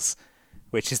cauldrons.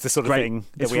 Which is the sort of thing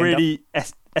that it's really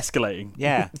escalating.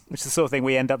 Yeah, which is the sort of thing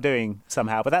we end up doing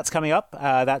somehow. But that's coming up.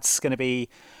 That's going to be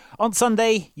on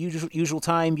Sunday, usual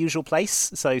time, usual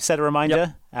place. So set a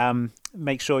reminder. Yep.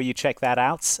 Make sure you check that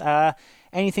out.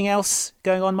 Anything else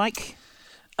going on, Mike?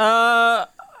 I'm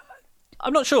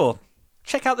not sure.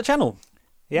 Check out the channel.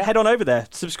 Yeah. Head on over there.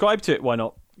 Subscribe to it. Why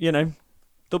not? There'll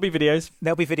be videos.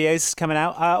 There'll be videos coming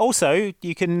out. Also,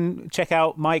 you can check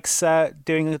out Mike's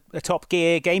doing a Top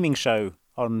Gear gaming show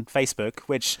on Facebook,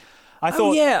 which I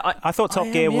thought I thought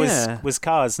Top Gear was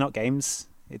cars, not games.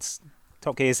 It's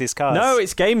Top Gear's his cars. No,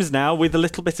 it's games now with a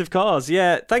little bit of cars.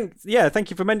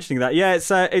 Thank you for mentioning that. Yeah,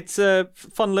 it's a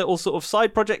fun little sort of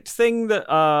side project thing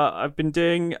that I've been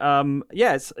doing.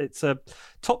 It's a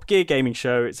Top Gear gaming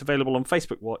show. It's available on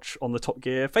Facebook Watch on the Top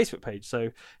Gear Facebook page.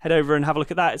 So head over and have a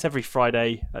look at that. It's every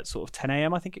Friday at sort of 10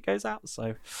 a.m. I think it goes out.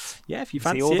 So yeah, if you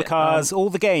fancy all the cars, all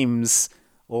the games,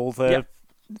 all the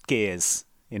gears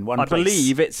in one place.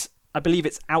 I believe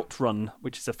it's Outrun,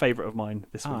 which is a favourite of mine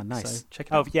this week. Oh, nice. So check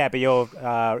it out. Oh, yeah, but you're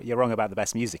wrong about the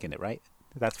best music in it, right?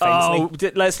 That's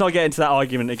famously... let's not get into that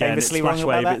argument again. Famously it's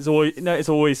Splashwave. It's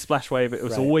always Splashwave.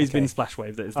 It's always been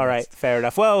Splashwave that is. All right, fair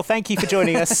enough. Well, thank you for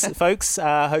joining us, folks.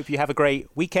 Hope you have a great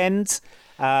weekend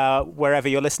wherever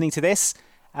you're listening to this.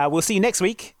 We'll see you next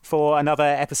week for another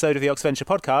episode of the Oxventure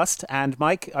podcast. And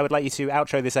Mike, I would like you to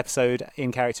outro this episode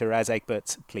in character as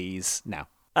Egbert, please, now.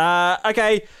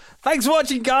 Okay. Thanks for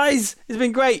watching, guys. It's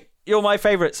been great. You're my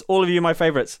favourites. All of you are my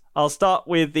favourites. I'll start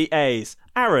with the A's.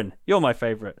 Aaron, you're my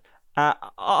favourite.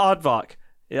 Aardvark.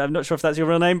 Yeah, I'm not sure if that's your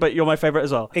real name, but you're my favourite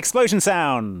as well. Explosion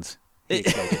sound.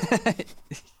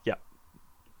 Yeah.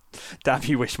 Damn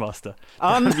you, Wishmaster.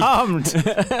 Unharmed.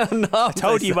 Unharmed. I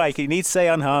told you, Mike, you need to say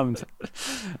unharmed.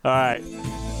 All right.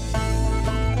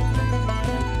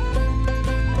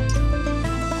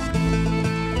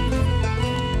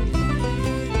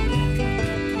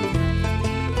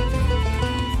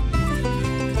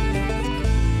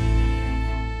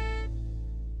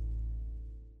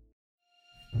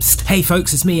 Psst. Hey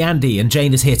folks, it's me, Andy, and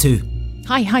Jane is here too.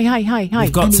 Hi.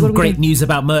 We've got some great news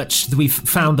about merch. We've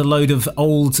found a load of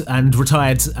old and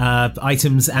retired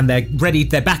items, and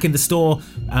they're back in the store,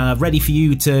 ready for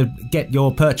you to get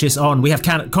your purchase on. We have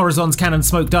Corazon's Cannon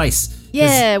Smoke Dice.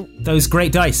 Yeah. Those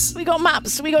great dice. We got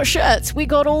maps, we got shirts, we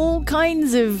got all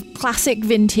kinds of classic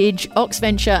vintage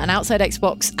Oxventure and Outside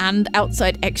Xbox and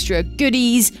Outside Extra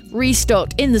goodies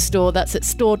restocked in the store. That's at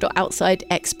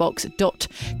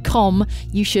store.outsidexbox.com.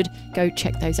 You should go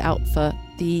check those out for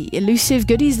the elusive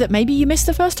goodies that maybe you missed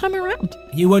the first time around.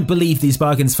 You won't believe these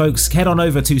bargains, folks. Head on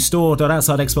over to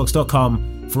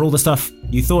store.outsidexbox.com for all the stuff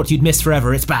you thought you'd missed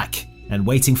forever. It's back and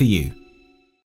waiting for you.